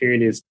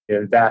opportunities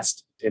to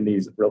invest in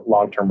these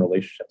long-term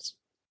relationships.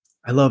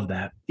 I love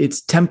that. It's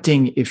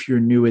tempting if you're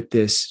new at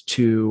this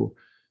to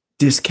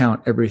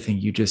discount everything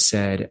you just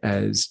said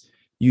as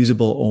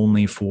usable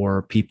only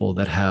for people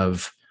that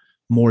have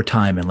more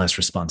time and less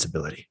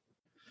responsibility.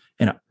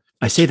 And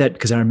I say that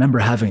because I remember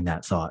having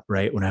that thought,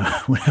 right? When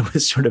I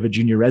was sort of a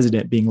junior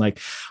resident, being like,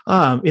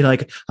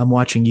 like I'm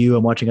watching you,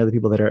 I'm watching other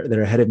people that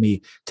are ahead of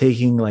me,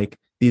 taking like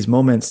these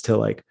moments to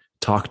like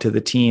talk to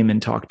the team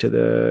and talk to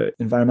the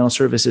environmental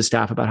services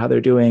staff about how they're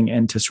doing,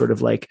 and to sort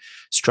of like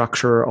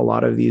structure a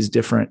lot of these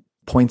different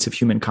points of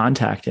human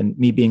contact, and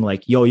me being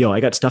like, yo, I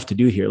got stuff to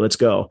do here. Let's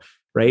go.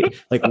 Right?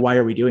 Like, why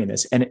are we doing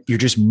this? And you're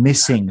just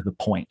missing the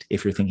point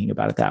if you're thinking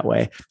about it that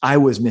way. I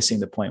was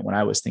missing the point when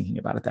I was thinking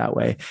about it that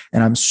way.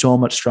 And I'm so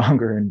much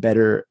stronger and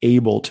better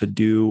able to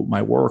do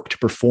my work, to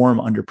perform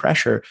under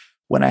pressure,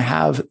 when I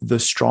have the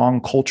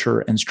strong culture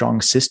and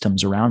strong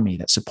systems around me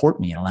that support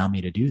me and allow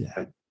me to do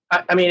that.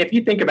 I mean, if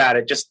you think about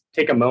it, just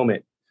take a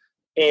moment.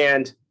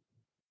 And,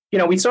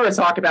 we sort of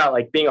talk about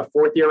like being a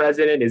fourth year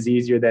resident is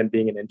easier than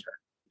being an intern.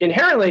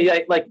 Inherently,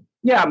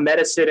 yeah,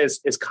 medicine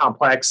is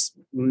complex.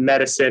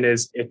 Medicine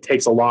it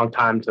takes a long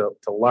time to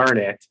learn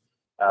it,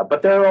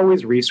 but there are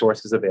always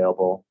resources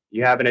available.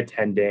 You have an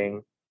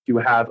attending, you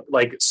have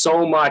like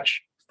so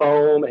much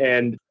foam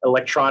and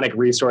electronic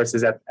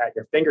resources at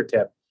your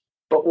fingertip.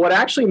 But what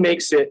actually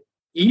makes it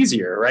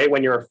easier, right,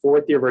 when you're a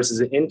fourth year versus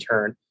an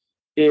intern,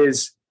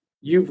 is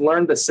you've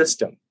learned the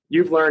system.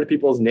 You've learned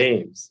people's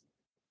names.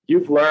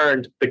 You've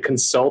learned the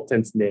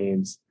consultants'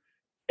 names.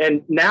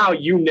 And now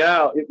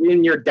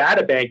in your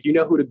data bank, you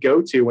know who to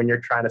go to when you're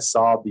trying to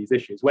solve these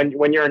issues.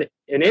 When you're an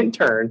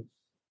intern,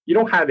 you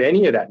don't have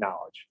any of that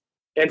knowledge.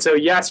 And so,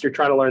 yes, you're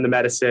trying to learn the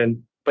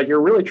medicine, but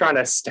you're really trying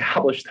to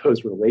establish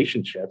those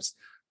relationships.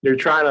 You're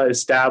trying to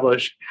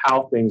establish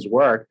how things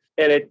work.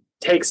 And it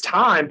takes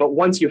time, but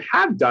once you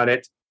have done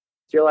it,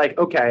 you're like,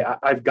 okay,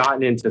 I've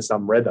gotten into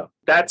some rhythm.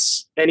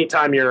 That's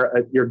anytime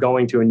you're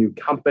going to a new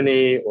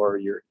company or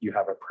you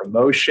have a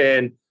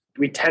promotion.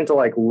 We tend to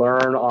like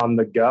learn on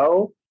the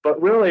go. But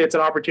really, it's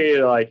an opportunity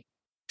to like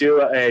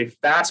do a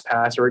fast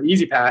pass or an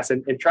easy pass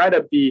and try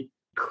to be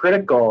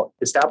critical,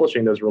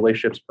 establishing those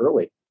relationships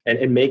early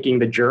and making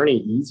the journey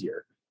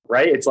easier,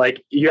 right? It's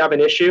like you have an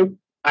issue.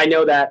 I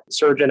know that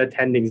surgeon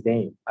attending's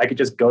name. I could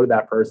just go to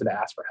that person to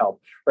ask for help.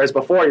 Whereas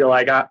before, you're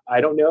like,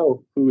 I don't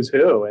know who's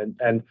who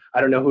and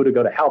I don't know who to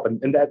go to help.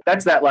 And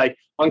that's that like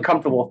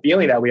uncomfortable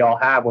feeling that we all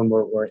have when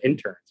we're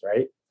interns,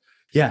 right?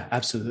 Yeah,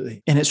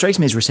 absolutely. And it strikes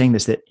me as we're saying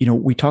this, that,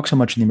 we talk so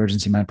much in the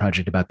Emergency Mind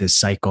Project about this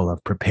cycle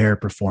of prepare,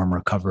 perform,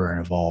 recover,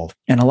 and evolve.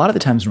 And a lot of the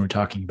times when we're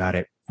talking about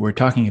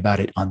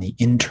it on the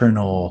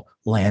internal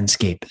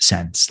landscape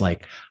sense,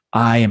 like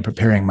I am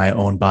preparing my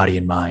own body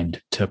and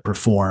mind to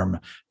perform,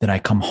 then I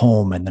come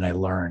home and then I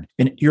learn.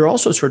 And you're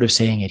also sort of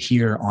saying it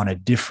here on a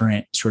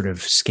different sort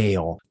of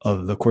scale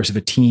of the course of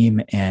a team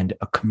and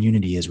a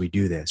community as we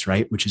do this,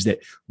 right? Which is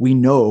that we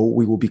know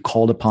we will be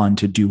called upon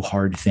to do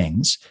hard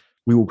things.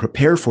 We will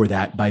prepare for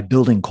that by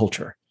building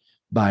culture,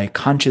 by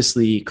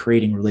consciously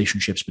creating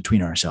relationships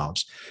between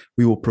ourselves.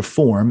 We will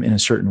perform in a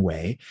certain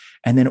way,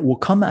 and then it will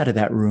come out of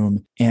that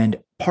room and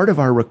part of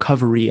our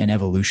recovery and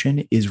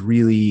evolution is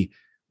really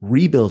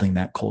rebuilding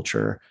that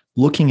culture,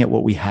 looking at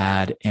what we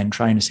had and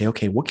trying to say,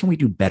 okay, what can we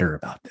do better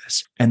about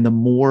this? And the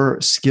more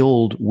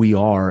skilled we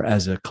are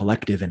as a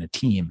collective and a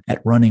team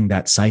at running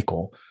that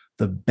cycle,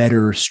 the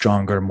better,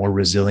 stronger, more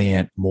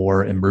resilient,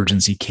 more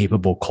emergency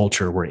capable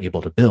culture we're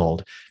able to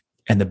build,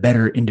 and the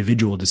better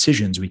individual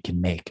decisions we can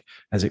make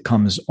as it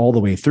comes all the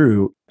way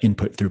through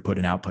input, throughput,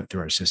 and output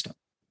through our system.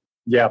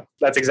 Yeah,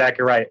 that's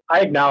exactly right.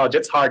 I acknowledge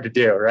it's hard to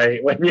do,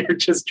 right? When you're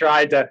just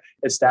trying to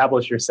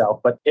establish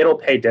yourself, but it'll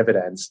pay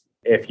dividends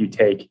if you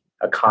take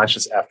a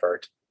conscious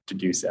effort to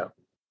do so.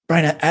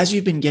 Brian, as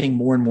you've been getting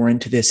more and more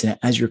into this and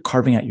as you're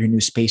carving out your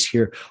new space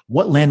here,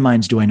 what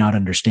landmines do I not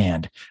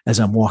understand as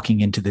I'm walking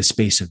into this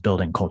space of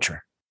building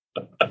culture?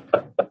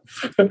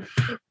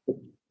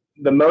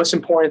 The most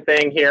important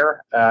thing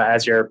here,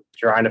 as you're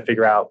trying to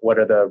figure out what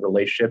are the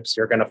relationships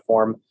you're going to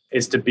form,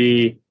 is to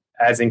be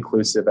as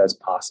inclusive as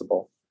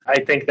possible. I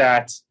think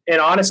that,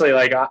 and honestly,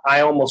 like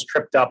I almost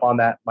tripped up on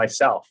that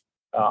myself.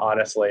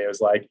 Honestly, it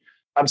was like,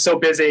 I'm so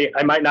busy,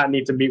 I might not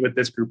need to meet with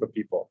this group of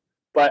people.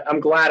 But I'm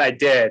glad I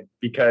did,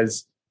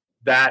 because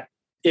that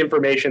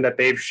information that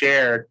they've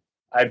shared,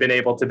 I've been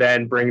able to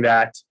then bring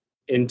that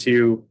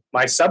into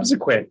my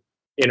subsequent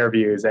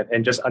interviews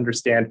and just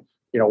understand,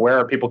 where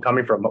are people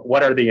coming from?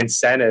 What are the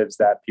incentives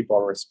that people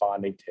are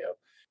responding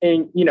to?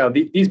 And,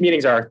 these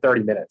meetings are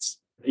 30 minutes.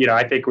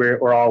 I think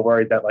we're all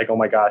worried that like, oh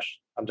my gosh,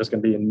 I'm just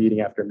going to be in meeting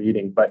after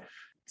meeting. But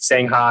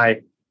saying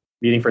hi,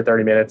 meeting for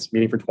 30 minutes,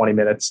 meeting for 20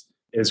 minutes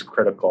is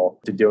critical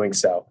to doing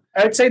so.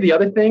 I would say the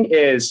other thing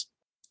is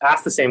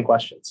ask the same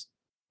questions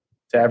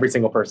to every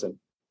single person.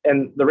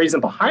 And the reason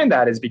behind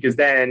that is because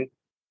then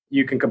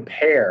you can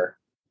compare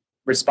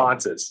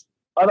responses.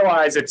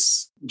 Otherwise,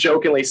 it's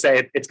jokingly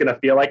say it's going to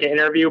feel like an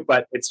interview,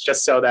 but it's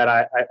just so that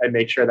I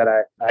make sure that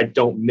I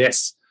don't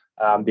miss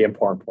the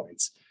important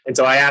points. And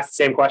so I ask the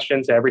same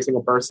question to every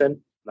single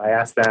person. I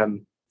ask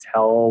them,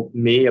 tell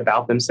me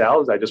about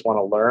themselves. I just want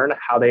to learn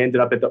how they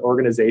ended up at the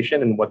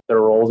organization and what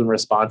their roles and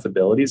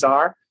responsibilities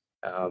are.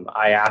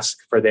 I ask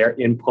for their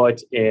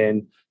input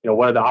in,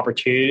 what are the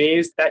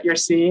opportunities that you're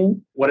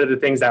seeing? What are the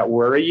things that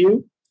worry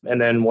you? And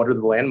then what are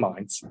the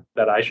landmines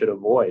that I should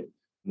avoid?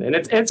 And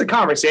it's a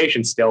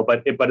conversation still,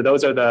 but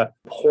those are the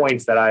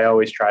points that I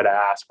always try to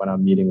ask when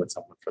I'm meeting with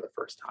someone for the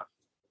first time.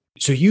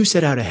 So you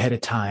set out ahead of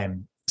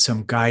time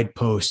some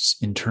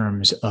guideposts in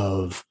terms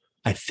of,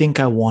 I think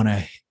I want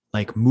to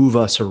move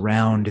us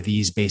around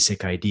these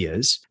basic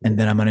ideas. And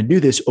then I'm going to do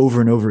this over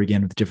and over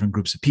again with different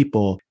groups of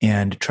people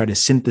and try to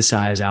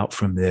synthesize out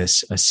from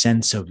this a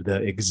sense of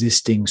the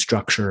existing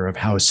structure of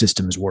how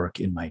systems work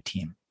in my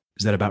team.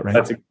 Is that about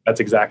right? That's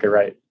exactly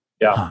right.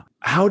 Yeah. Huh.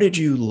 How did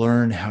you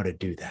learn how to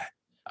do that?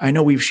 I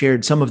know we've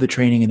shared some of the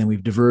training and then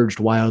we've diverged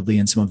wildly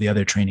in some of the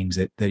other trainings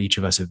that each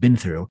of us have been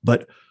through.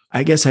 But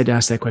I guess I'd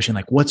ask that question,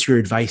 what's your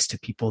advice to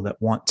people that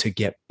want to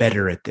get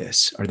better at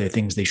this? Are there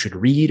things they should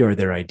read? Are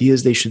there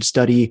ideas they should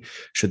study?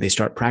 Should they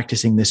start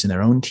practicing this in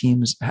their own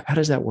teams? How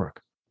does that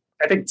work?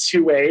 I think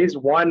two ways.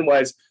 One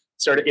was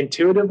sort of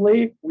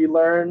intuitively, we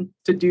learn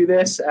to do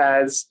this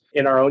as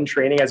in our own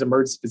training as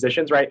emergency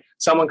physicians, right?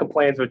 Someone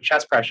complains with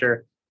chest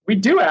pressure. We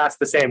do ask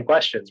the same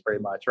questions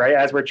pretty much, right?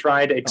 As we're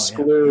trying to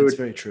exclude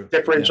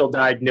differential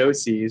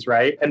diagnoses,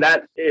 right? And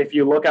that, if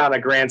you look on a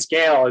grand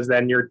scale, is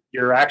then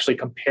you're actually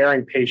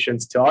comparing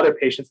patients to other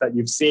patients that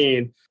you've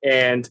seen,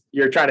 and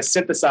you're trying to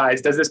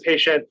synthesize, does this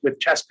patient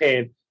with chest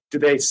pain, do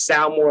they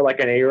sound more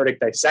like an aortic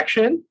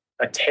dissection,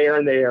 a tear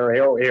in the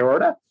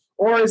aorta,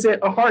 or is it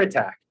a heart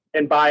attack?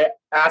 And by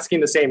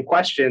asking the same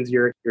questions,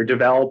 you're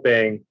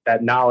developing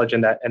that knowledge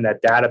and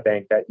that data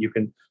bank that you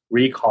can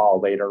recall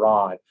later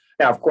on.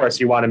 Now, of course,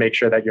 you want to make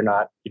sure that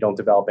you don't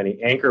develop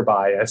any anchor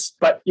bias,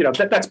 but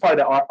that's part of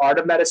the art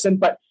of medicine.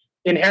 But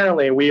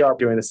inherently, we are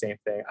doing the same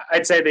thing.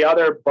 I'd say the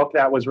other book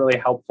that was really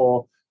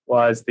helpful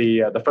was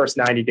the First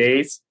 90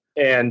 Days,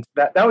 and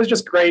that was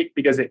just great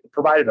because it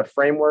provided a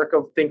framework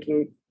of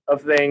thinking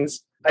of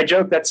things. I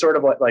joke that's sort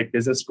of what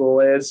business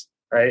school is,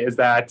 right? Is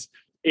that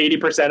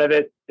 80% of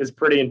it is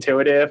pretty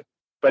intuitive,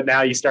 but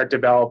now you start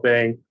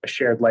developing a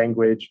shared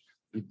language.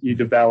 You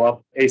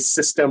develop a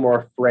system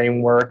or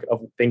framework of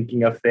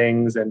thinking of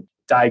things and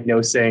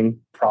diagnosing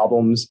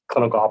problems,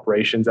 clinical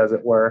operations, as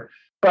it were.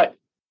 But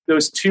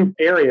those two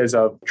areas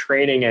of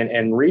training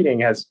and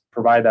reading has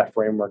provided that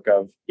framework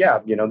of,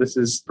 this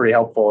is pretty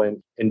helpful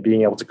in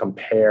being able to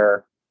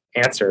compare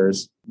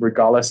answers,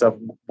 regardless of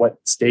what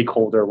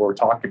stakeholder we're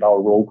talking about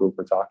or role group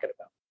we're talking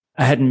about.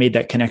 I hadn't made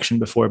that connection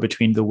before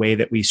between the way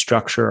that we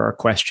structure our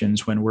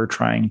questions when we're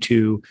trying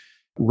to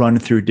run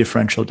through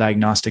differential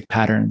diagnostic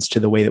patterns to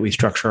the way that we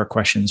structure our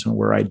questions when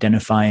we're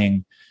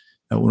identifying,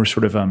 we're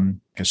sort of a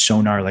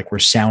sonar, we're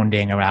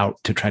sounding out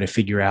to try to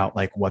figure out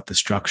what the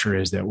structure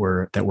is that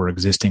we're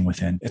existing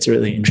within. It's a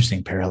really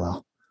interesting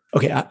parallel.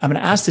 Okay, I'm going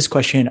to ask this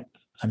question.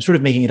 I'm sort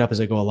of making it up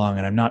as I go along,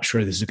 and I'm not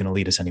sure this is going to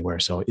lead us anywhere.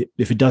 So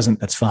if it doesn't,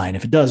 that's fine.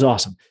 If it does,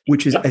 awesome.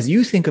 Which is, as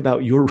you think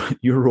about your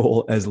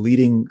role as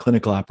leading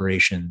clinical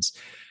operations,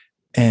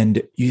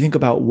 and you think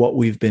about what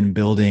we've been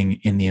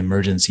building in the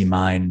Emergency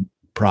Mind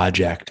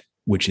project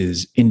which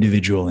is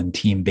individual and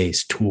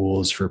team-based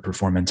tools for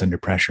performance under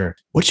pressure.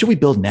 What should we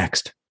build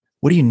next?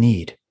 What do you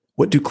need?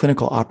 What do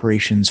clinical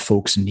operations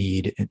folks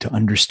need to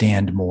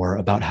understand more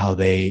about how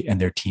they and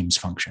their teams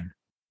function?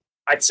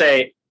 I'd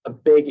say a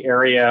big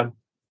area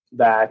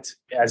that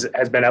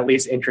has been at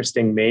least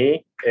interesting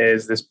me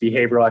is this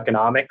behavioral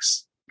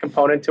economics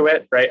component to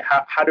it, right?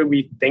 How do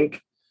we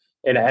think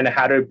and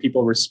how do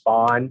people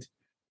respond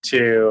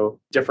to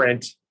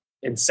different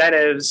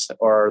incentives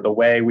or the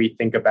way we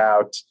think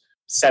about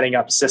setting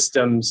up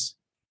systems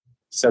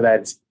so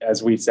that,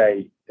 as we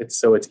say,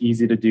 it's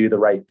easy to do the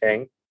right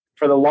thing.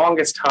 For the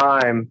longest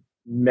time,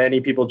 many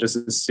people just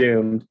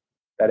assumed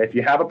that if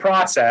you have a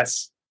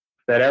process,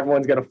 that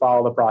everyone's going to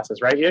follow the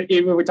process, right?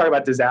 Even when we talk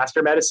about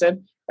disaster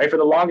medicine, right? For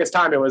the longest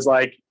time, it was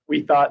like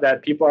we thought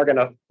that people are going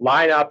to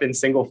line up in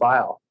single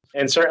file.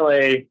 And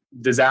certainly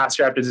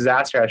disaster after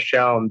disaster has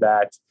shown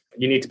that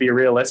you need to be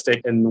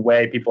realistic in the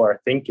way people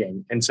are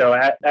thinking. And so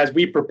as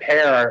we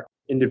prepare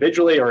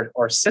individually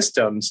or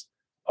systems,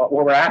 what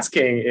we're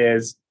asking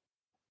is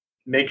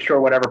make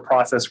sure whatever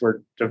process we're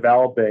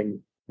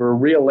developing, we're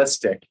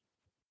realistic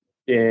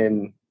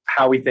in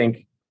how we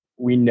think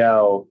we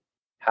know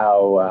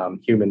how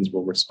humans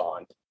will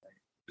respond.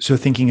 So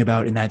thinking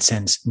about, in that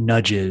sense,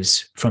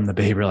 nudges from the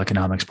behavioral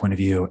economics point of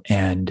view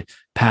and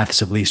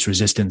paths of least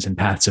resistance and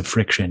paths of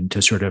friction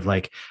to sort of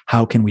like,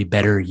 how can we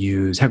better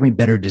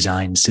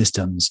design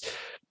systems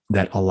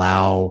that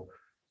allow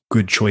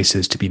good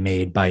choices to be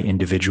made by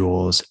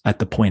individuals at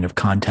the point of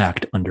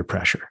contact under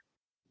pressure?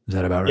 Is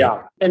that about right?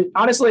 Yeah. And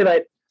honestly,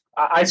 like,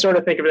 I sort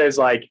of think of it as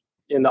like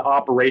in the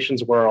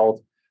operations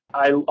world,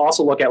 I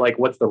also look at like,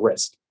 what's the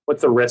risk?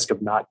 What's the risk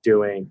of not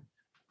doing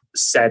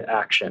said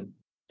action?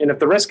 And if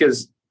the risk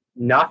is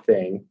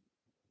nothing,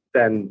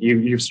 then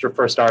you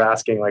first start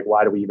asking like,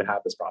 why do we even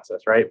have this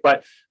process, right?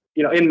 But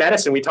in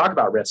medicine, we talk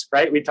about risk,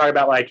 right? We talk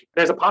about like,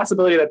 there's a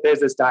possibility that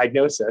there's this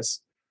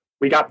diagnosis.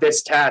 We got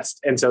this test,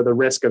 and so the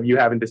risk of you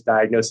having this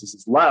diagnosis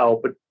is low,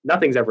 but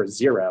nothing's ever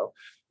zero.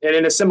 And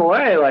in a similar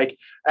way, like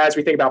as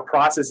we think about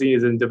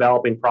processes and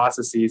developing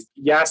processes,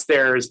 yes,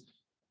 there's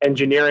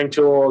engineering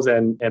tools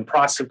and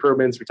process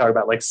improvements. We talk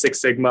about like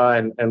Six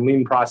Sigma and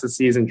lean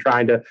processes and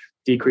trying to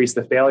decrease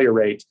the failure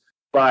rate.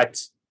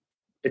 But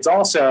it's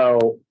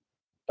also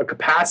a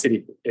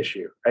capacity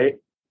issue, right?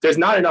 There's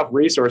not enough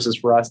resources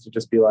for us to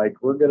just be like,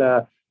 we're going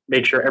to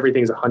make sure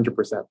everything's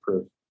 100%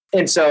 proof.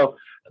 And so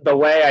the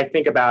way I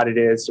think about it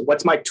is,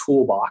 what's my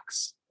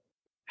toolbox?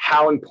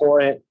 How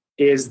important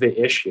is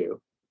the issue?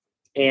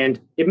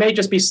 And it may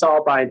just be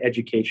solved by an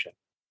education,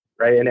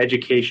 right? An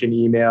education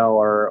email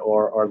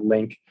or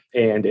link,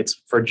 and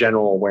it's for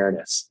general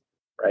awareness,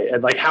 right?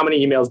 And like, how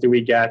many emails do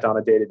we get on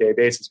a day-to-day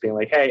basis being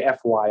like, hey,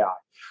 FYI.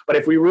 But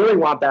if we really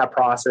want that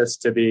process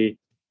to be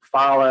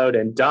followed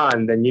and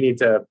done, then you need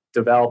to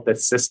develop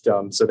this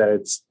system so that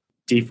it's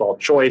default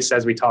choice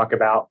as we talk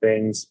about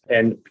things,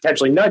 and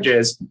potentially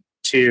nudges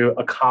to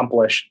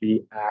accomplish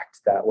the act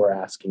that we're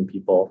asking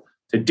people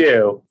to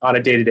do on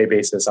a day-to-day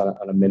basis, on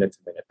a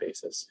minute-to-minute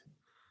basis.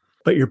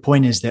 But your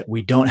point is that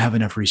we don't have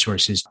enough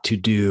resources to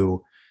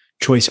do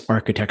choice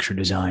architecture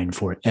design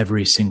for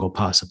every single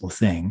possible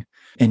thing.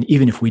 And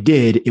even if we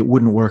did, it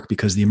wouldn't work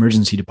because the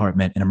emergency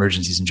department and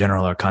emergencies in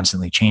general are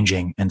constantly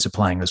changing and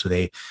supplying us with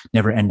a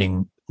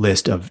never-ending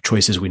list of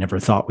choices we never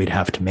thought we'd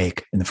have to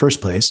make in the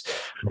first place,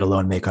 let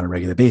alone make on a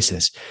regular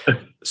basis.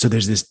 So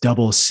there's this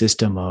double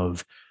system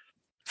of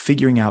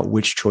figuring out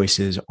which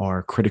choices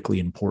are critically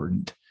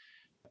important,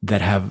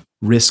 that have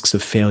risks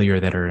of failure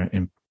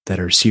that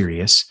are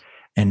serious,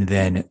 and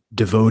then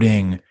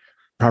devoting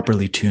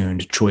properly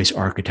tuned choice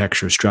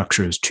architecture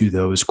structures to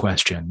those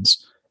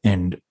questions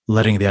and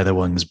letting the other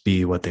ones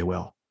be what they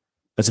will.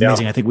 That's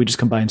amazing. Yeah. I think we just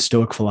combined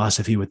Stoic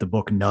philosophy with the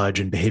book Nudge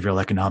and behavioral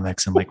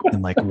economics in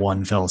like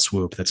one fell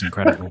swoop. That's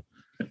incredible.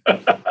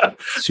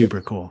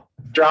 Super cool.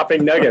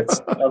 Dropping nuggets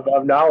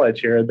of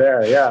knowledge here and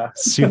there. Yeah.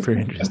 Super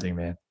interesting,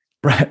 man.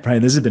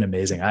 Brian, this has been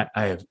amazing. I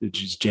have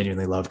just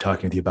genuinely loved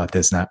talking with you about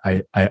this. And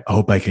I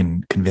hope I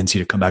can convince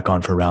you to come back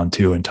on for round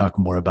 2 and talk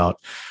more about,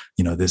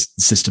 this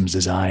systems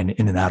design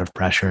in and out of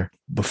pressure.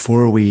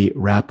 Before we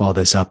wrap all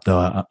this up,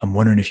 though, I'm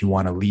wondering if you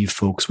want to leave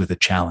folks with a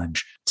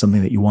challenge,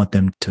 something that you want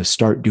them to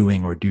start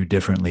doing or do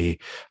differently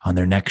on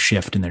their next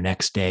shift and their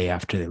next day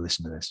after they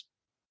listen to this.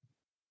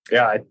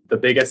 Yeah, the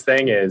biggest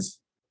thing is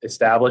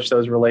establish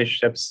those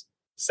relationships,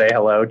 say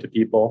hello to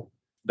people.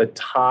 The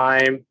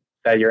time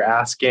that you're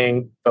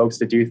asking folks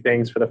to do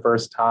things for the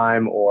first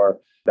time, or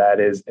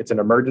it's an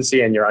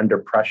emergency and you're under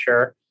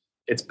pressure,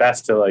 it's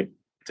best to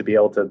be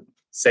able to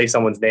say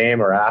someone's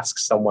name or ask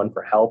someone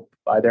for help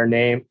by their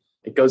name.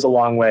 It goes a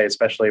long way,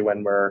 especially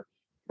when we're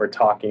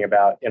talking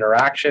about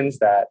interactions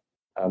that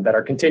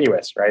are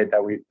continuous, right?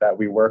 That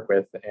we work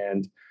with.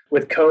 And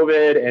with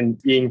COVID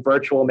and being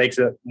virtual makes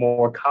it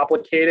more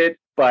complicated,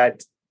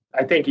 but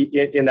I think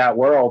in that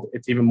world,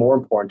 it's even more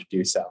important to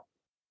do so,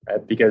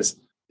 right? Because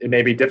it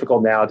may be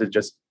difficult now to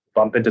just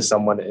bump into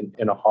someone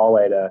in a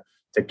hallway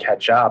to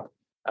catch up.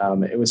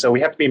 So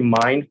we have to be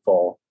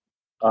mindful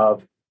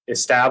of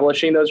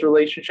establishing those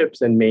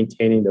relationships and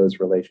maintaining those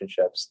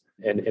relationships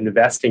and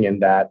investing in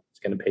that is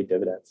going to pay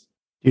dividends.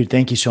 Dude,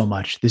 thank you so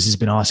much. This has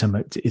been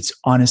awesome. It's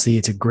honestly,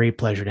 it's a great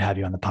pleasure to have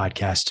you on the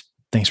podcast.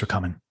 Thanks for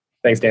coming.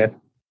 Thanks, Dan.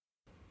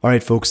 All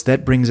right, folks,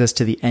 that brings us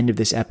to the end of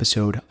this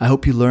episode. I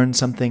hope you learned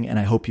something and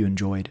I hope you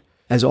enjoyed.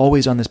 As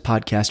always on this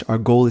podcast, our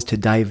goal is to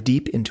dive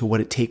deep into what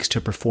it takes to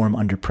perform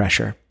under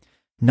pressure.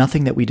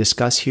 Nothing that we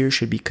discuss here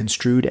should be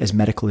construed as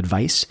medical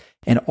advice,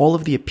 and all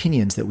of the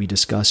opinions that we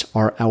discuss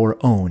are our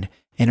own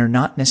and are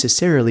not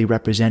necessarily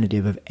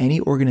representative of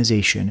any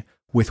organization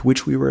with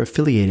which we were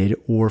affiliated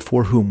or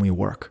for whom we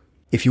work.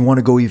 If you want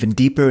to go even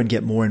deeper and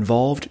get more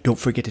involved, don't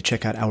forget to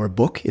check out our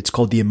book. It's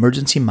called The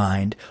Emergency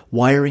Mind,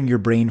 Wiring Your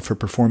Brain for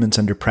Performance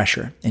Under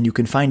Pressure, and you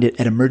can find it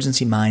at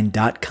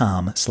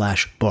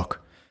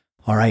emergencymind.com/book.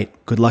 All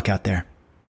right, good luck out there.